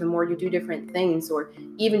work, or the more you do different things, or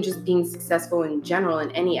even just being successful in general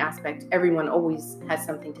in any aspect, everyone always has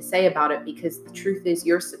something to say about it, because the truth is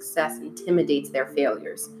your success intimidates their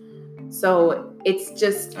failures. So it's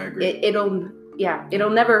just, it'll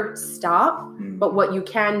never stop. But what you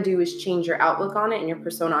can do is change your outlook on it and your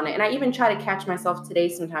persona on it. And I even try to catch myself today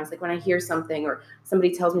sometimes, like when I hear something or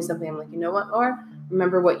somebody tells me something, I'm like, you know what, or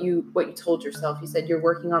remember what you told yourself. You said you're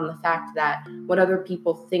working on the fact that what other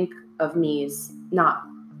people think of me is not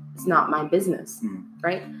my business,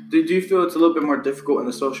 right? Do you feel it's a little bit more difficult in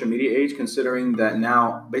the social media age, considering that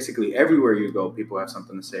now basically everywhere you go, people have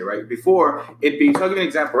something to say, right? Before, it'd be, so I'll give you an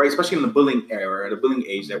example, right? Especially in the bullying era, or the bullying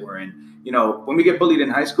age that we're in. When we get bullied in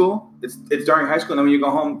high school, it's during high school, and then when you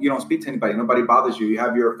go home, you don't speak to anybody. Nobody bothers you. You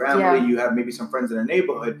have your family, you have maybe some friends in the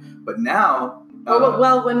neighborhood. But now...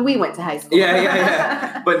 well, when we went to high school.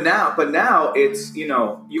 Yeah. But now it's,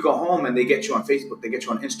 you go home and they get you on Facebook, they get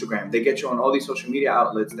you on Instagram, they get you on all these social media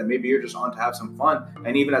outlets that maybe you're just on to have some fun.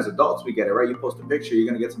 And even as adults, we get it, right? You post a picture, you're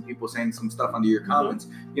going to get some people saying some stuff under your comments.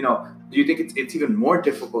 Do you think it's even more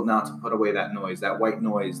difficult now to put away that noise, that white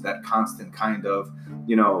noise, that constant kind of,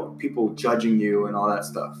 people judging you and all that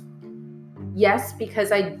stuff? Yes,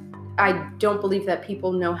 because I don't believe that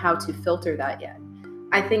people know how to filter that yet.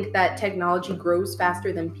 I think that technology grows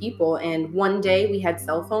faster than people, and one day we had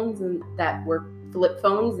cell phones and that were flip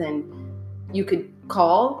phones, and you could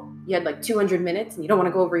call. You had like 200 minutes, and you don't want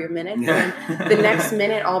to go over your minutes. And the next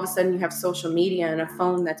minute, all of a sudden, you have social media and a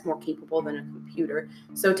phone that's more capable than a computer.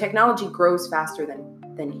 So technology grows faster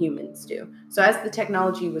than humans do. So as the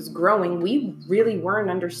technology was growing, we really weren't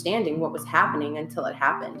understanding what was happening until it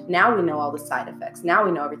happened. Now we know all the side effects. Now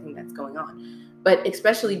we know everything that's going on. But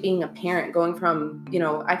especially being a parent, going from,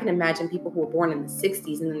 I can imagine people who were born in the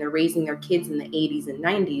 60s and then they're raising their kids in the 80s and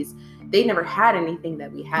 90s. They never had anything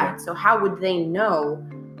that we had. So how would they know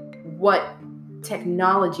what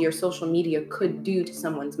technology or social media could do to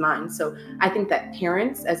someone's mind? So I think that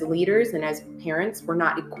parents, as leaders and as parents, were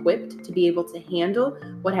not equipped to be able to handle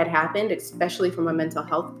what had happened, especially from a mental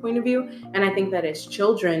health point of view. And I think that as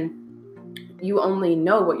children, you only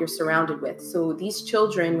know what you're surrounded with. So these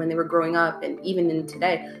children, when they were growing up and even in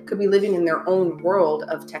today, could be living in their own world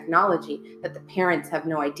of technology that the parents have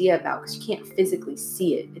no idea about, because you can't physically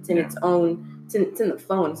see it. It's in its own, it's in the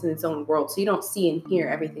phone, it's in its own world. So you don't see and hear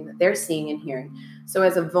everything that they're seeing and hearing. So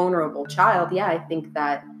as a vulnerable child, I think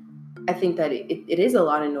that it is a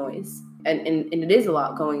lot of noise and it is a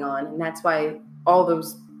lot going on. And that's why all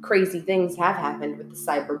those crazy things have happened with the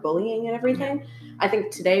cyberbullying and everything. I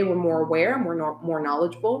think today we're more aware and we're more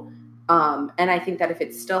knowledgeable. And I think that if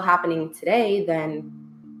it's still happening today, then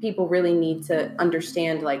people really need to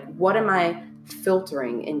understand, like, what am I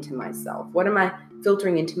filtering into myself? What am I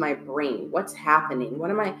filtering into my brain? What's happening?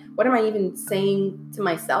 What am I even saying to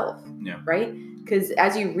myself? Right? Because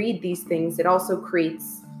as you read these things, it also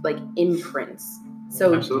creates like imprints.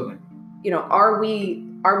 So absolutely. Are we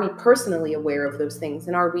are we personally aware of those things?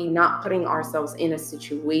 And are we not putting ourselves in a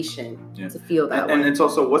situation to feel that way? And it's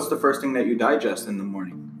also, what's the first thing that you digest in the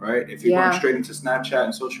morning, right? If you're going straight into Snapchat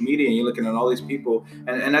and social media and you're looking at all these people,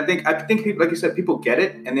 and I think people, like you said, people get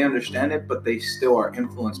it and they understand it, but they still are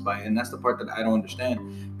influenced by it. And that's the part that I don't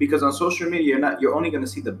understand, because on social media, you're only going to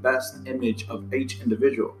see the best image of each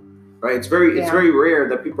individual. Right, it's very rare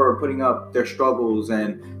that people are putting up their struggles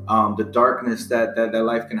and the darkness that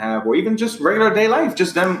life can have, or even just regular day life,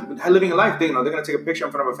 just them living a life. They're gonna take a picture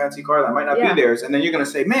in front of a fancy car that might not be theirs, and then you're gonna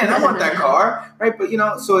say, "Man, I want that car," right? But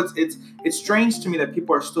so it's strange to me that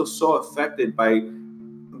people are still so affected by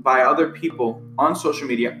other people on social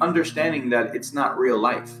media, understanding that it's not real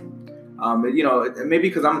life. Maybe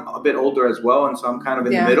because I'm a bit older as well, and so I'm kind of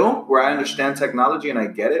in the middle where I understand technology and I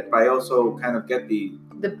get it, but I also kind of get the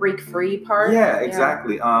break free part. Yeah,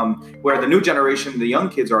 exactly. Where the new generation, the young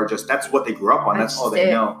kids are that's what they grew up on. That's all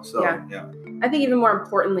they know. So yeah. I think even more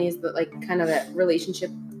importantly is that kind of that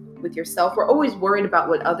relationship with yourself. We're always worried about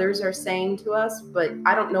what others are saying to us, but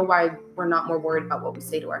I don't know why we're not more worried about what we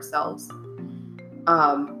say to ourselves.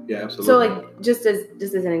 Yeah, absolutely. So just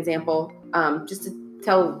as an example, just to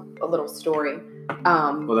tell a little story.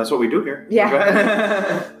 Well, that's what we do here.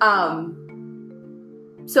 Yeah.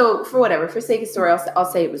 So for sake of story, I'll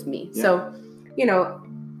say it was me. Yeah. So,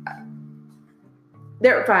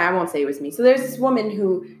 I won't say it was me. So there's this woman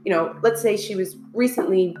who, let's say she was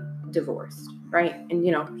recently divorced, right? And,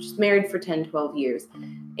 she's married for 10, 12 years.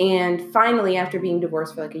 And finally, after being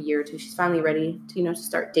divorced for a year or two, she's finally ready to, to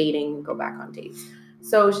start dating and go back on dates.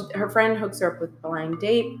 So her friend hooks her up with a blind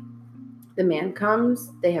date. The man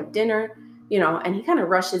comes, they have dinner, and he kind of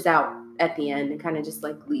rushes out at the end and kind of just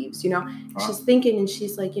leaves, Wow. She's thinking, and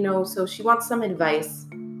she's like, so she wants some advice.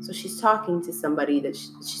 So she's talking to somebody that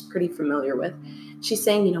she's pretty familiar with. She's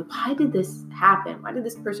saying, why did this happen? Why did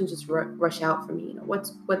this person just rush out for me?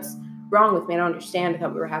 What's wrong with me? I don't understand. I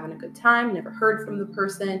thought we were having a good time. Never heard from the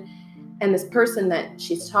person. And this person that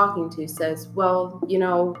she's talking to says, well,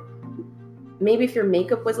 maybe if your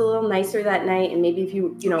makeup was a little nicer that night, and maybe if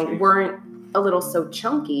you, weren't a little so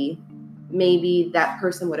chunky, maybe that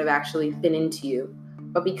person would have actually been into you.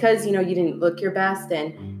 But because, you didn't look your best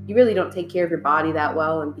and you really don't take care of your body that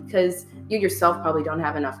well, and because you yourself probably don't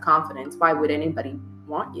have enough confidence, why would anybody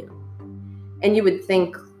want you? And you would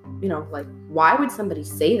think, why would somebody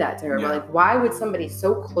say that to her? Yeah. Why would somebody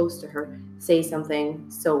so close to her say something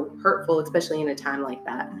so hurtful, especially in a time like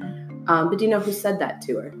that? But do you know who said that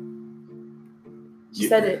to her? She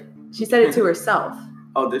said it to herself.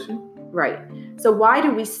 Oh, did she? Right. So why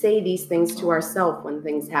do we say these things to ourselves when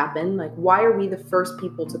things happen? Why are we the first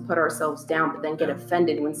people to put ourselves down, but then get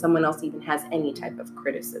offended when someone else even has any type of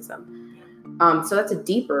criticism? So that's a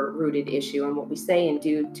deeper rooted issue in what we say and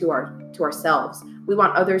do to ourselves. We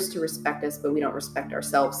want others to respect us, but we don't respect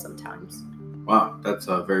ourselves sometimes. Wow, that's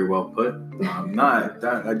very well put.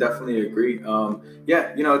 I definitely agree.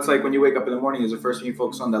 It's like when you wake up in the morning, is the first thing you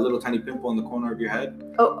focus on that little tiny pimple in the corner of your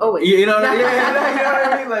head? Oh, wait. You know what I mean?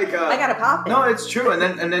 I gotta pop it. No, it's true. And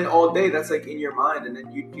then all day, that's in your mind, and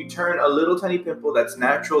then you turn a little tiny pimple that's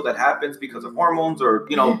natural, that happens because of hormones or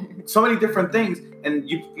so many different things, and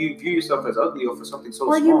you view yourself as ugly or for something so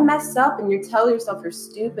small. Or you mess up and you tell yourself you're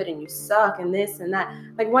stupid and you suck and this and that.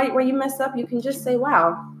 Where you mess up, you can just say,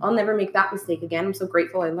 "Wow, I'll never make that mistake again. I'm so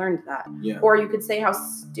grateful I learned that." Yeah. Or you could say how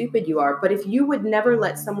stupid you are. But if you would never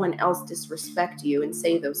let someone else disrespect you and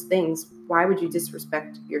say those things, why would you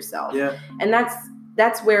disrespect yourself? Yeah. And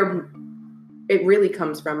that's where it really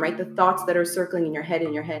comes from, right? The thoughts that are circling in your head.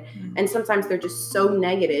 Mm-hmm. And sometimes they're just so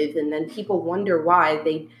negative, and then people wonder why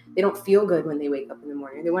they don't feel good when they wake up in the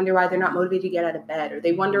morning. They wonder why they're not motivated to get out of bed, or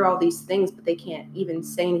they wonder all these things, but they can't even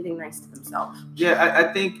say anything nice to themselves. Yeah,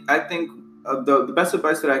 I think the best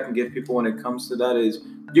advice that I can give people when it comes to that is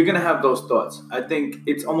you're going to have those thoughts. I think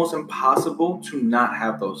it's almost impossible to not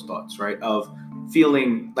have those thoughts, right? Of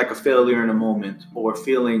feeling like a failure in a moment, or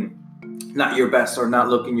feeling not your best or not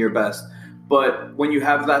looking your best. But when you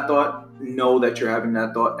have that thought, know that you're having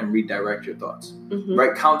that thought and redirect your thoughts, mm-hmm.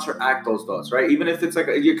 right? Counteract those thoughts, right? Even if it's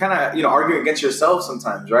you're kind of, arguing against yourself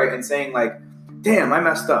sometimes, right? And saying damn, I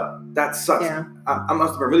messed up. That sucks. Yeah. I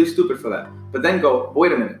must have been really stupid for that. But then go,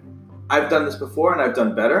 wait a minute. I've done this before and I've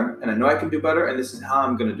done better, and I know I can do better, and this is how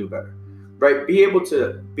I'm going to do better, right? Be able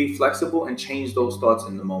to be flexible and change those thoughts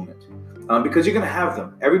in the moment, because you're going to have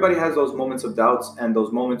them. Everybody has those moments of doubts and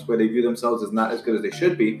those moments where they view themselves as not as good as they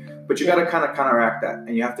should be, but you got to kind of counteract that,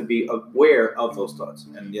 and you have to be aware of those thoughts.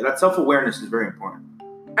 And that self-awareness is very important.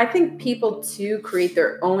 I think people too create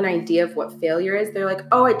their own idea of what failure is. They're like,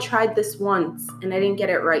 oh, I tried this once and I didn't get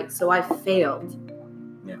it right, so I failed.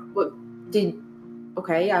 Yeah.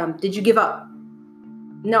 Did you give up?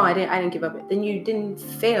 No, I didn't give up. Then you didn't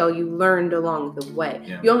fail. You learned along the way.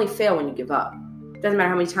 Yeah. You only fail when you give up. Doesn't matter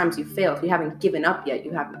how many times you fail. If you haven't given up yet,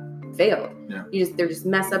 you haven't failed. Yeah. They're just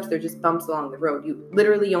mess ups. They're just bumps along the road. You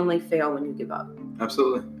literally only fail when you give up.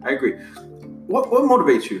 Absolutely. I agree. What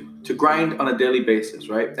motivates you to grind on a daily basis,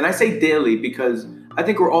 right? And I say daily because I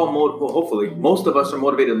think we're all hopefully most of us are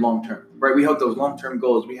motivated long term, right? We have those long term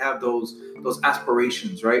goals. We have those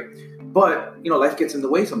aspirations, right? But life gets in the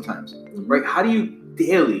way sometimes, right? How do you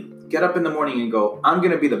daily get up in the morning and go, I'm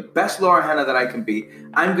going to be the best Laura Hanna that I can be.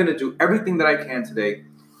 I'm going to do everything that I can today.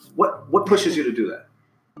 What pushes you to do that?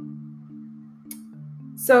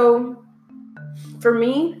 So for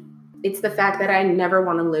me, it's the fact that I never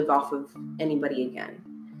want to live off of anybody again.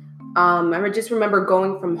 I just remember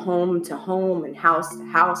going from home to home and house to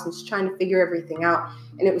house and just trying to figure everything out.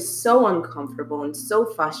 And it was so uncomfortable and so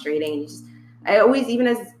frustrating. I always, even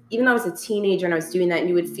though I was a teenager and I was doing that, and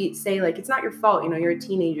you would say like, it's not your fault, you're a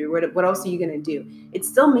teenager. What else are you going to do? It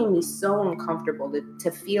still made me so uncomfortable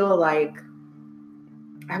to feel like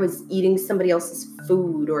I was eating somebody else's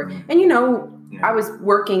food I was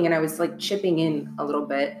working and I was like chipping in a little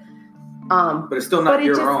bit. But it's still not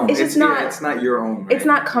your own. It's not your own. Right? It's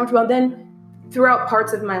not comfortable. Then throughout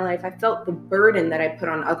parts of my life, I felt the burden that I put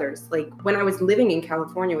on others. Like when I was living in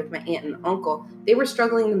California with my aunt and uncle, they were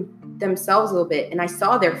struggling themselves a little bit. And I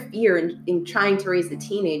saw their fear in trying to raise a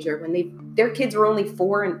teenager when their kids were only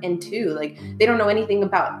 4 and 2. Like they don't know anything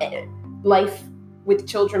about life with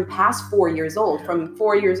children past 4 years old, from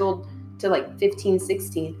 4 years old to like 15,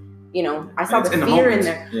 16. I saw the fear in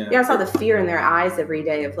their, I saw the fear in their eyes every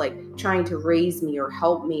day of like trying to raise me or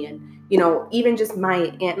help me. And, even just my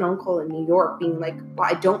aunt and uncle in New York being like, well,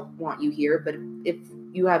 I don't want you here, but if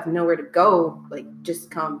you have nowhere to go, like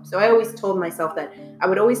just come. So I always told myself that I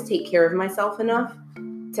would always take care of myself enough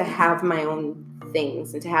to have my own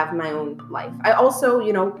things and to have my own life. I also,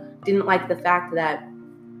 didn't like the fact that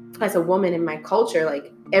as a woman in my culture,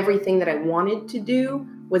 like everything that I wanted to do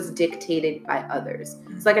was dictated by others.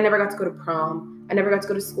 It's like I never got to go to prom. I never got to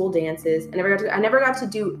go to school dances. I never got to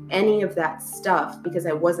do any of that stuff because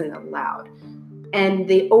I wasn't allowed. And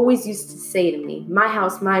they always used to say to me, my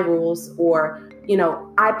house, my rules, or,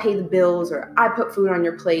 I pay the bills, or I put food on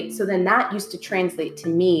your plate. So then that used to translate to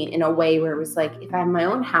me in a way where it was like, if I have my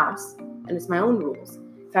own house, then it's my own rules.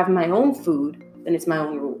 If I have my own food, then it's my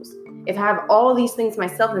own rules. If I have all these things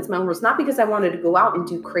myself, it's my own rules. Not because I wanted to go out and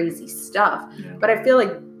do crazy stuff, but I feel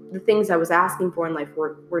like the things I was asking for in life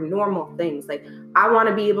were normal things. Like I want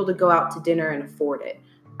to be able to go out to dinner and afford it.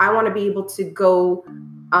 I want to be able to go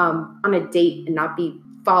on a date and not be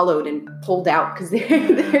followed and pulled out because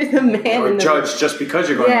there's a man or judged just because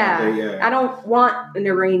you're going on a date. Yeah. I don't want an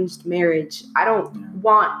arranged marriage. I don't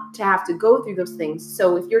want to have to go through those things.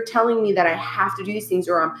 So if you're telling me that I have to do these things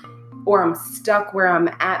or I'm stuck where I'm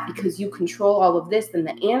at because you control all of this, then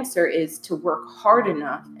the answer is to work hard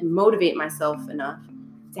enough and motivate myself enough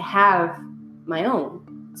to have my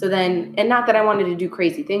own. So then, and not that I wanted to do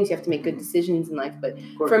crazy things, you have to make good decisions in life, but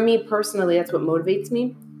for me personally, that's what motivates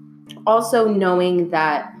me. Also knowing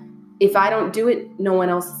that if I don't do it, no one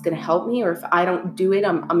else is going to help me, or if I don't do it,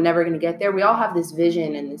 I'm never going to get there. We all have this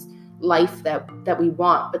vision and this life that we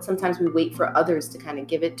want, but sometimes we wait for others to kind of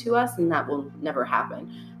give it to us, and that will never happen.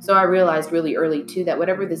 So I realized really early too that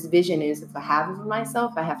whatever this vision is, if I have it for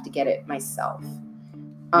myself, I have to get it myself.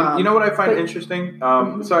 You know what I find interesting?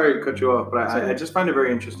 Sorry to cut you off, but I just find it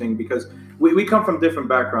very interesting because we come from different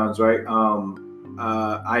backgrounds, right?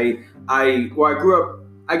 I grew up,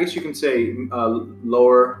 I guess you can say,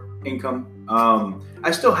 lower income.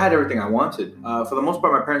 I still had everything I wanted. For the most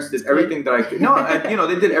part, my parents did everything that I could. No,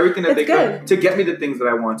 they did everything that they could to get me the things that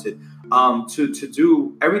I wanted. To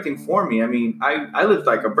do everything for me. I mean, I lived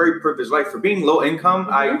like a very privileged life. For being low income,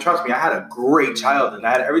 trust me, I had a great childhood.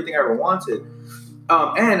 I had everything I ever wanted.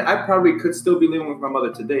 And I probably could still be living with my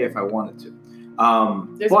mother today if I wanted to.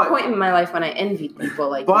 There's a point in my life when I envied people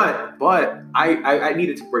like that. But I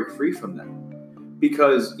needed to break free from that.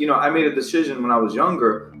 Because, I made a decision when I was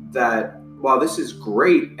younger that, wow, this is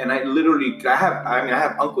great. And I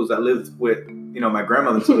have uncles that lived with, my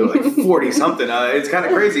grandmother until they were like 40 something. It's kind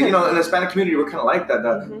of crazy. In the Hispanic community, we're kind of like that.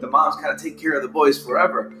 The moms kind of take care of the boys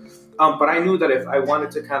forever. But I knew that if I wanted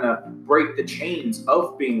to kind of break the chains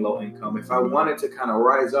of being low income, if I wanted to kind of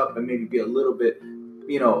rise up and maybe be a little bit,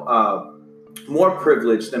 more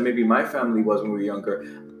privileged than maybe my family was when we were younger,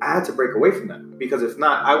 I had to break away from that. Because if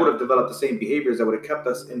not, I would have developed the same behaviors that would have kept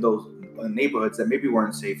us in those neighborhoods that maybe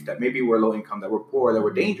weren't safe, that maybe were low income, that were poor, that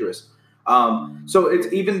were dangerous. So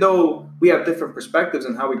it's, even though we have different perspectives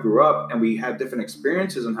on how we grew up and we had different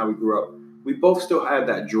experiences on how we grew up, we both still had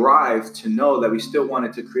that drive to know that we still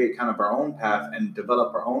wanted to create kind of our own path and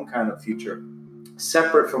develop our own kind of future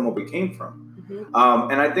separate from what we came from.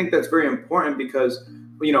 And I think that's very important because,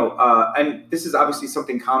 and this is obviously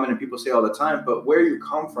something common and people say all the time, but where you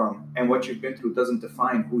come from and what you've been through doesn't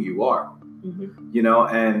define who you are.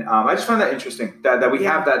 And I just find that interesting that we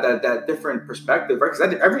have that different perspective, right?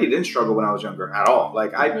 Because I really didn't struggle when I was younger at all.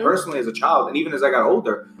 Like I personally, as a child, and even as I got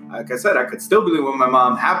older, like I said, I could still be living with my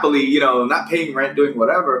mom happily, not paying rent, doing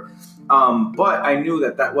whatever. But I knew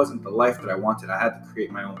that wasn't the life that I wanted. I had to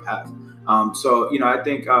create my own path. So I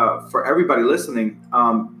think for everybody listening,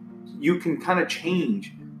 you can kind of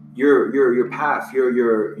change your path,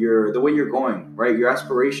 your the way you're going, right? Your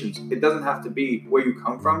aspirations. It doesn't have to be where you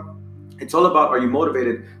come from. It's all about, are you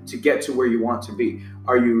motivated to get to where you want to be?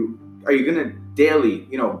 Are you gonna daily,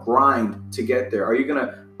 grind to get there? Are you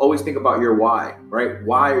gonna always think about your why, right?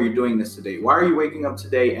 Why are you doing this today? Why are you waking up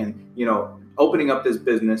today and opening up this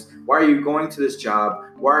business? Why are you going to this job?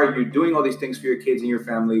 Why are you doing all these things for your kids and your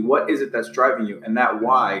family? What is it that's driving you? And that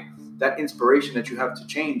why, that inspiration that you have to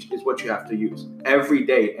change, is what you have to use every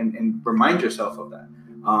day and remind yourself of that.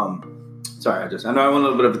 Sorry, I know I went a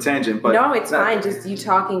little bit of a tangent, but no, it's fine. Just you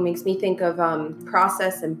talking makes me think of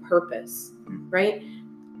process and purpose, right?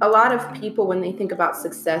 A lot of people, when they think about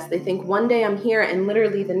success, they think one day I'm here and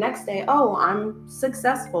literally the next day, oh, I'm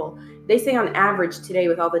successful. They say on average today,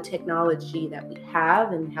 with all the technology that we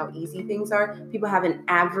have and how easy things are, people have an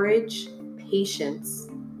average patience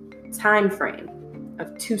time frame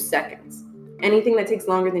of 2 seconds. Anything that takes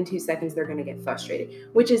longer than 2 seconds, they're going to get frustrated,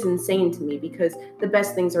 which is insane to me because the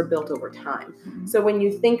best things are built over time. So when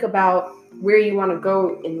you think about where you want to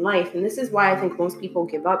go in life, and this is why I think most people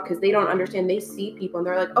give up, because they don't understand. They see people and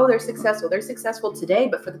they're like, oh, they're successful. They're successful today,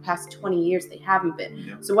 but for the past 20 years, they haven't been.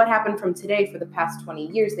 Yeah. So what happened from today for the past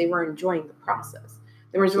 20 years? They were enjoying the process.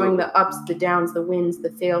 They were enjoying the ups, the downs, the wins,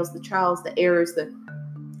 the fails, the trials, the errors.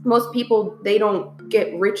 Most people, they don't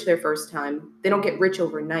get rich their first time. They don't get rich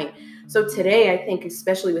overnight. So today, I think,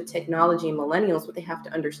 especially with technology and millennials, what they have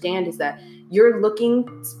to understand is that you're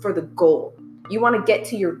looking for the goal. You want to get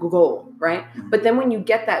to your goal, right? But then when you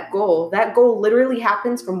get that goal literally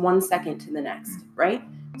happens from 1 second to the next, right?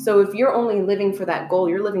 So if you're only living for that goal,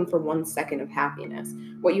 you're living for 1 second of happiness.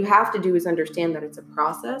 What you have to do is understand that it's a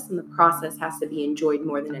process, and the process has to be enjoyed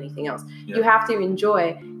more than anything else. Yeah. You have to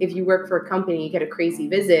enjoy, if you work for a company, you get a crazy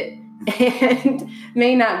visit and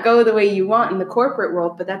may not go the way you want in the corporate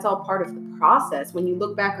world, but that's all part of the process. When you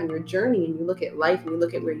look back on your journey and you look at life and you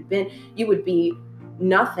look at where you've been, you would be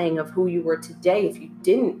nothing of who you were today if you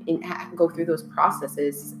didn't go through those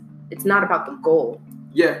processes. It's not about the goal.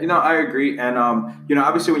 Yeah, I agree. And,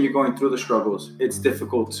 obviously when you're going through the struggles, it's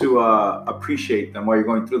difficult to appreciate them while you're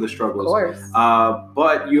going through the struggles. Of course.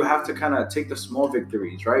 But you have to kind of take the small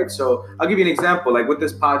victories, right? So I'll give you an example, like with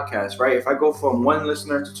this podcast, right? If I go from 1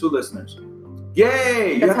 listener to 2 listeners,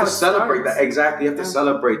 yay! You have to celebrate that. Exactly. You have to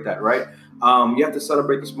celebrate that, right? You have to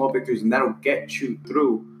celebrate the small victories, and that'll get you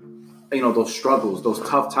through those struggles, those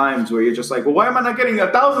tough times where you're just like, well, why am I not getting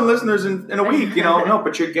 1,000 listeners in a week? No,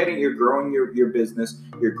 but you're growing your business,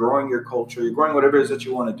 you're growing your culture, you're growing whatever it is that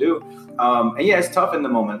you want to do. And yeah, it's tough in the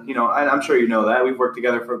moment. I'm sure you know that. We've worked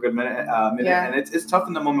together for a good minute, yeah. And it's tough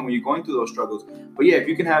in the moment when you're going through those struggles. But yeah, if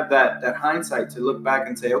you can have that hindsight to look back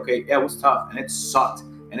and say, okay, yeah, it was tough and it sucked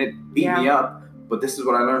and it beat me up, but this is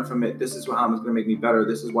what I learned from it. This is how it's going to make me better.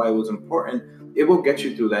 This is why it was important. It will get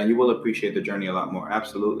you through that, and you will appreciate the journey a lot more.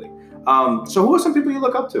 Absolutely. So who are some people you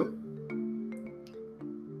look up to?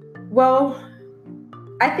 Well,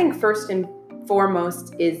 I think first and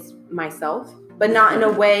foremost is myself, but not in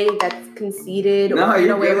a way that's conceited or in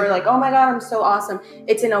a way where like, oh my God, I'm so awesome.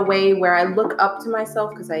 It's in a way where I look up to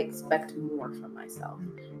myself because I expect more from myself.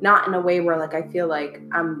 Not in a way where like I feel like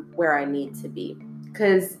I'm where I need to be.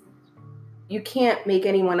 Because you can't make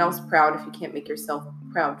anyone else proud if you can't make yourself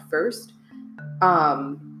proud first.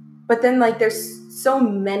 But then like there's so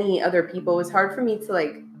many other people. It's hard for me to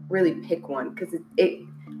like really pick one because it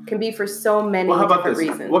can be for so many different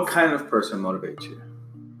reasons. What kind of person motivates you?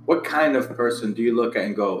 What kind of person do you look at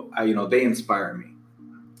and go, they inspire me?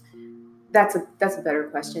 That's a better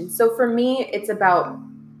question. So for me, it's about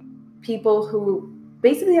people who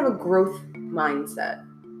basically have a growth mindset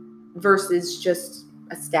versus just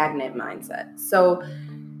a stagnant mindset. So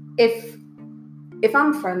if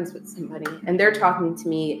I'm friends with somebody and they're talking to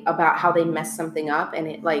me about how they messed something up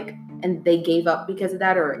and they gave up because of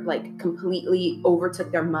that, or like completely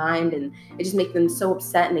overtook their mind and it just makes them so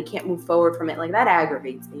upset and they can't move forward from it, like that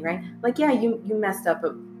aggravates me, right? Like, yeah, you messed up,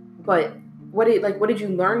 but what did you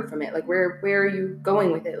learn from it? Like, where are you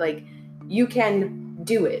going with it? Like, you can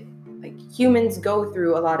do it. like humans go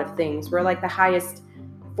through a lot of things. We're like the highest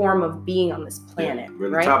form of being on this planet. We're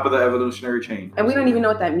the right? top of the evolutionary chain. And we don't even know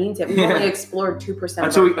what that means yet. We've only explored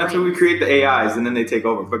 2% until we create the AIs and then they take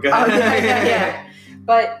over. But yeah.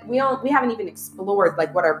 But we haven't even explored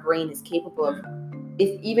like what our brain is capable of.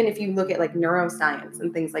 Even if you look at like neuroscience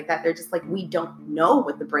and things like that, they're just like, we don't know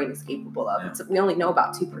what the brain is capable of. Yeah. We only know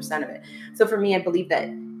about 2% of it. So for me, I believe that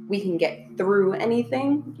we can get through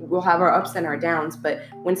anything. We'll have our ups and our downs. But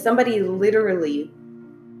when somebody literally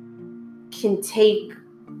can take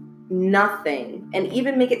nothing and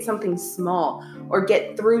even make it something small or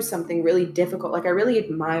get through something really difficult, like I really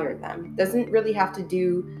admire them. It doesn't really have to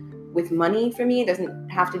do with money for me. It doesn't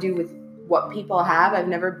have to do with what people have. I've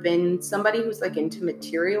never been somebody who's like into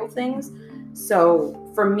material things. So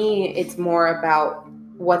for me, it's more about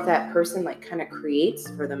what that person like kind of creates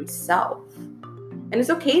for themselves. And it's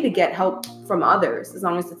okay to get help from others as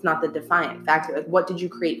long as it's not the defiant factor. Like, what did you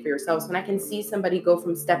create for yourselves? When I can see somebody go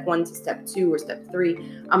from step 1 to step 2 or step 3,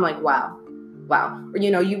 I'm like, wow. Or,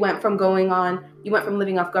 you went from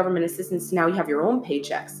living off government assistance to now you have your own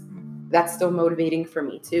paychecks. That's still motivating for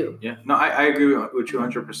me too. Yeah, no, I agree with you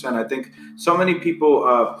 100%. I think so many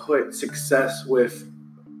people put success with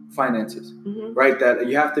finances, right? That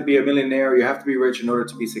you have to be a millionaire, you have to be rich in order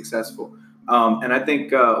to be successful. And I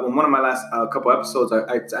think in one of my last couple episodes,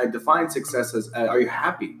 I defined success as are you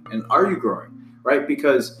happy and are you growing, right?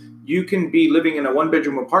 Because you can be living in a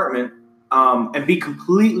 1-bedroom apartment and be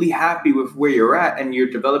completely happy with where you're at, and you're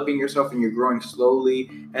developing yourself and you're growing slowly.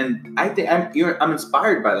 And I think I'm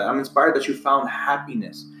inspired by that. I'm inspired that you found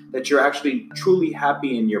happiness, that you're actually truly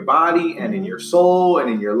happy in your body and in your soul and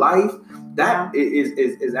in your life. That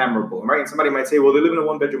is admirable, right? And somebody might say, well, they live in a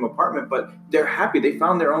 1-bedroom apartment, but they're happy. They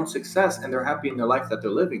found their own success and they're happy in their life that they're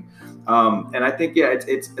living. And I think,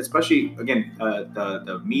 it's especially, again,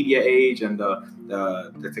 the media age and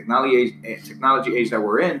the technology age that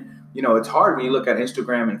we're in. It's hard when you look at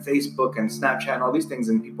Instagram and Facebook and Snapchat and all these things,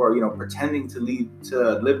 and people are, pretending to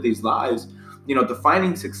live these lives.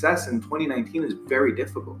 Defining success in 2019 is very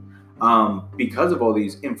difficult. Because of all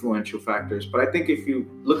these influential factors. But I think if you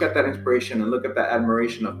look at that inspiration and look at that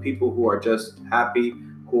admiration of people who are just happy,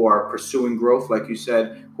 who are pursuing growth, like you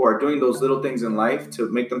said, who are doing those little things in life to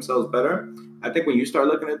make themselves better, I think when you start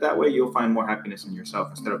looking at it that way, you'll find more happiness in yourself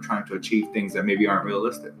instead of trying to achieve things that maybe aren't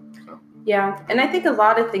realistic. So. Yeah, and I think a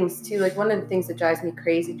lot of things too, like one of the things that drives me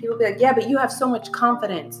crazy, people be like, yeah, but you have so much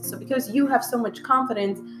confidence. So because you have so much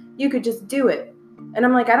confidence, you could just do it. And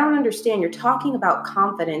I'm like, I don't understand. You're talking about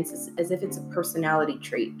confidence as if it's a personality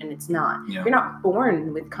trait, and it's not. Yeah. You're not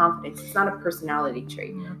born with confidence. It's not a personality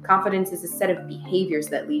trait. Yeah. Confidence is a set of behaviors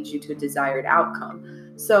that leads you to a desired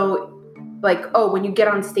outcome. So, like, when you get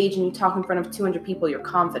on stage and you talk in front of 200 people, you're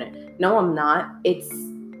confident. No, I'm not. It's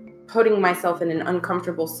putting myself in an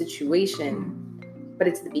uncomfortable situation, but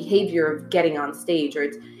it's the behavior of getting on stage, or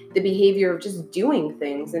it's the behavior of just doing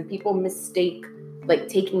things, and people mistake like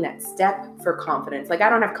taking that step for confidence. Like, I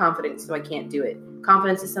don't have confidence, so I can't do it.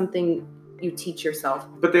 Confidence is something you teach yourself.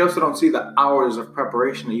 But they also don't see the hours of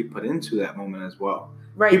preparation that you put into that moment as well.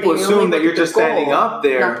 Right. People assume that you're just standing up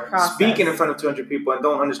there speaking in front of 200 people and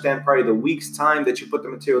don't understand probably the week's time that you put the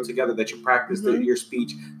material together, that you practiced your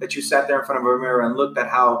speech, that you sat there in front of a mirror and looked at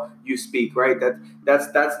how you speak, right? That's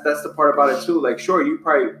the part about it too. Like, sure, you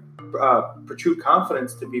probably protrude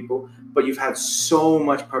confidence to people, but you've had so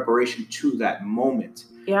much preparation to that moment.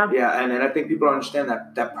 Yeah, and I think people don't understand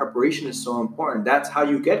that preparation is so important. That's how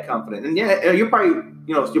you get confident. And you're probably,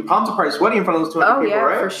 your palms are probably sweaty in front of those 200 people,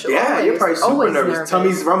 right? For sure. Yeah, you're probably super nervous.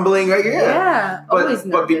 Tummy's rumbling, right? Yeah, always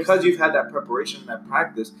nervous. But because you've had that preparation and that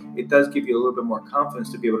practice, it does give you a little bit more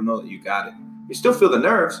confidence to be able to know that you got it. You still feel the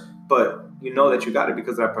nerves, but you know that you got it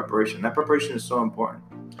because of that preparation. That preparation is so important.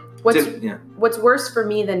 What's worse for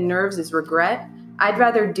me than nerves is regret. I'd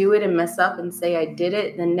rather do it and mess up and say I did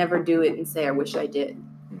it than never do it and say I wish I did.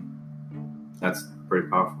 That's pretty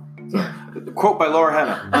powerful. So, quote by Laura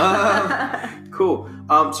Hanna. Cool.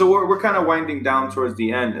 So we're kind of winding down towards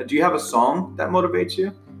the end. Do you have a song that motivates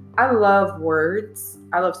you? I love words.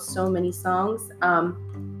 I love so many songs.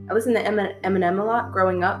 I listened to Eminem a lot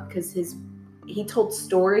growing up because he told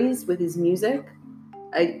stories with his music.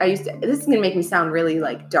 This is going to make me sound really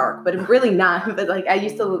like dark, but I'm really not. But like, I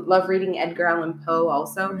used to love reading Edgar Allan Poe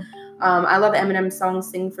also. I love Eminem's song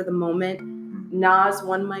Sing for the Moment. Nas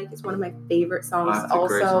One Mic is one of my favorite songs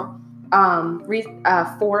also.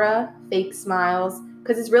 Fora, Fake Smiles,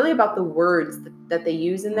 because it's really about the words that they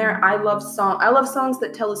use in there. I love songs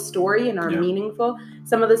that tell a story and are meaningful.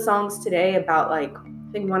 Some of the songs today about like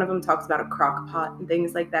I think one of them talks about a crock pot and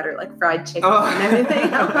things like that, or like fried chicken and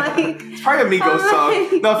everything. I'm like, it's probably a Migos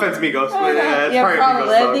song. No offense, Migos. But it's probably. A Migos song.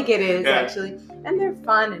 I think it is actually. And they're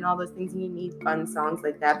fun and all those things, and you need fun songs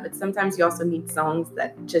like that. But sometimes you also need songs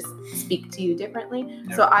that just speak to you differently.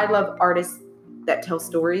 Yeah. So I love artists that tell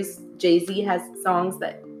stories. Jay-Z has songs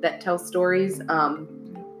that tell stories. I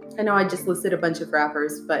know I just listed a bunch of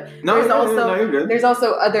rappers, but there's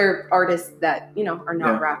also other artists that, you know, are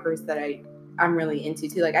not rappers that I'm really into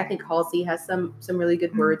too. Like I think Halsey has some really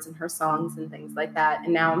good words in her songs and things like that.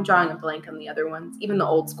 And now I'm drawing a blank on the other ones, even the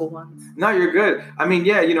old school ones. No, you're good. I mean,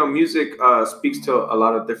 yeah, you know, music speaks to a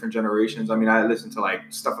lot of different generations. I mean, I listen to like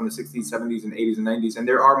stuff from the 60s, 70s, and 80s and 90s. And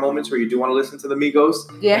there are moments where you do want to listen to the Migos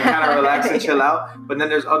and kind of relax and chill out. But then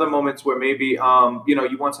there's other moments where maybe, you know,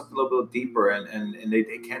 you want something a little bit deeper and they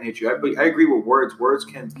can hit you. I agree with words. Words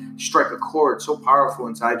can strike a chord so powerful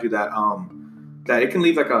inside you that it can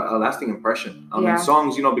leave like a lasting impression. And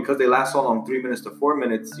songs, you know, because they last so long, 3 minutes to 4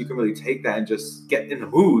 minutes, you can really take that and just get in the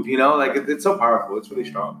mood, you know, like it's so powerful. It's really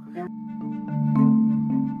strong. Yeah.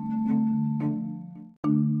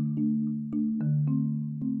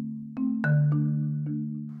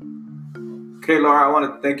 Okay, Laura, I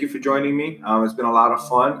want to thank you for joining me. It's been a lot of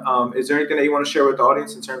fun. Is there anything that you want to share with the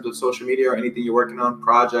audience in terms of social media or anything you're working on,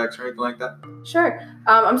 projects or anything like that? Sure.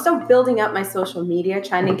 I'm still building up my social media,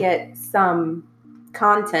 trying to get some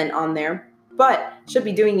content on there, but should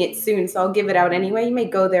be doing it soon, so I'll give it out anyway. You may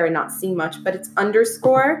go there and not see much, but it's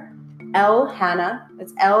 _L Hannah.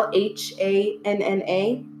 It's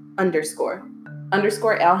LHANNA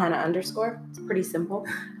 _L Hannah _ It's pretty simple.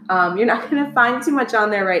 You're not going to find too much on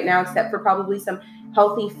there right now, except for probably some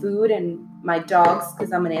healthy food and my dogs,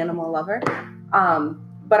 because I'm an animal lover.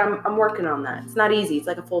 But I'm working on that. It's not easy. It's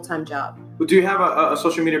like a full-time job. Well, do you have a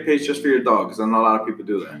social media page just for your dog? Because I know a lot of people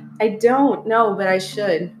do that. I don't know, but I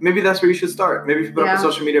should. Maybe that's where you should start. Maybe if you put up a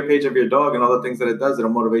social media page of your dog and all the things that it does,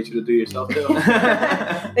 it'll motivate you to do yourself too.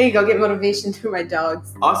 There you go. Get motivation through my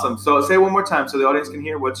dogs. Awesome. So say it one more time so the audience can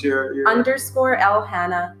hear. What's your... _L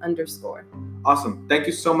Hannah _ Awesome. Thank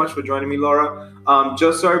you so much for joining me, Laura.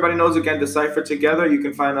 Just so everybody knows, again, Decipher Together, you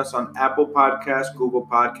can find us on Apple Podcasts, Google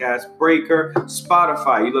Podcasts, Breaker,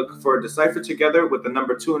 Spotify. You look for Decipher Together with the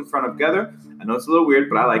number 2 in front of together. I know it's a little weird,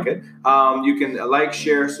 but I like it. You can like,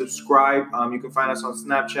 share, subscribe. You can find us on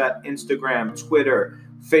Snapchat, Instagram, Twitter,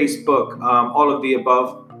 Facebook, all of the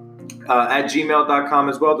above. At gmail.com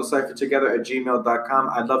as well, deciphertogether@gmail.com.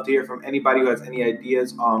 I'd love to hear from anybody who has any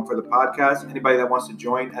ideas for the podcast, anybody that wants to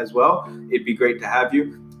join as well. It'd be great to have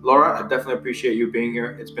you. Laura, I definitely appreciate you being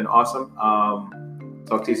here. It's been awesome.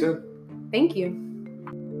 Talk to you soon. Thank you.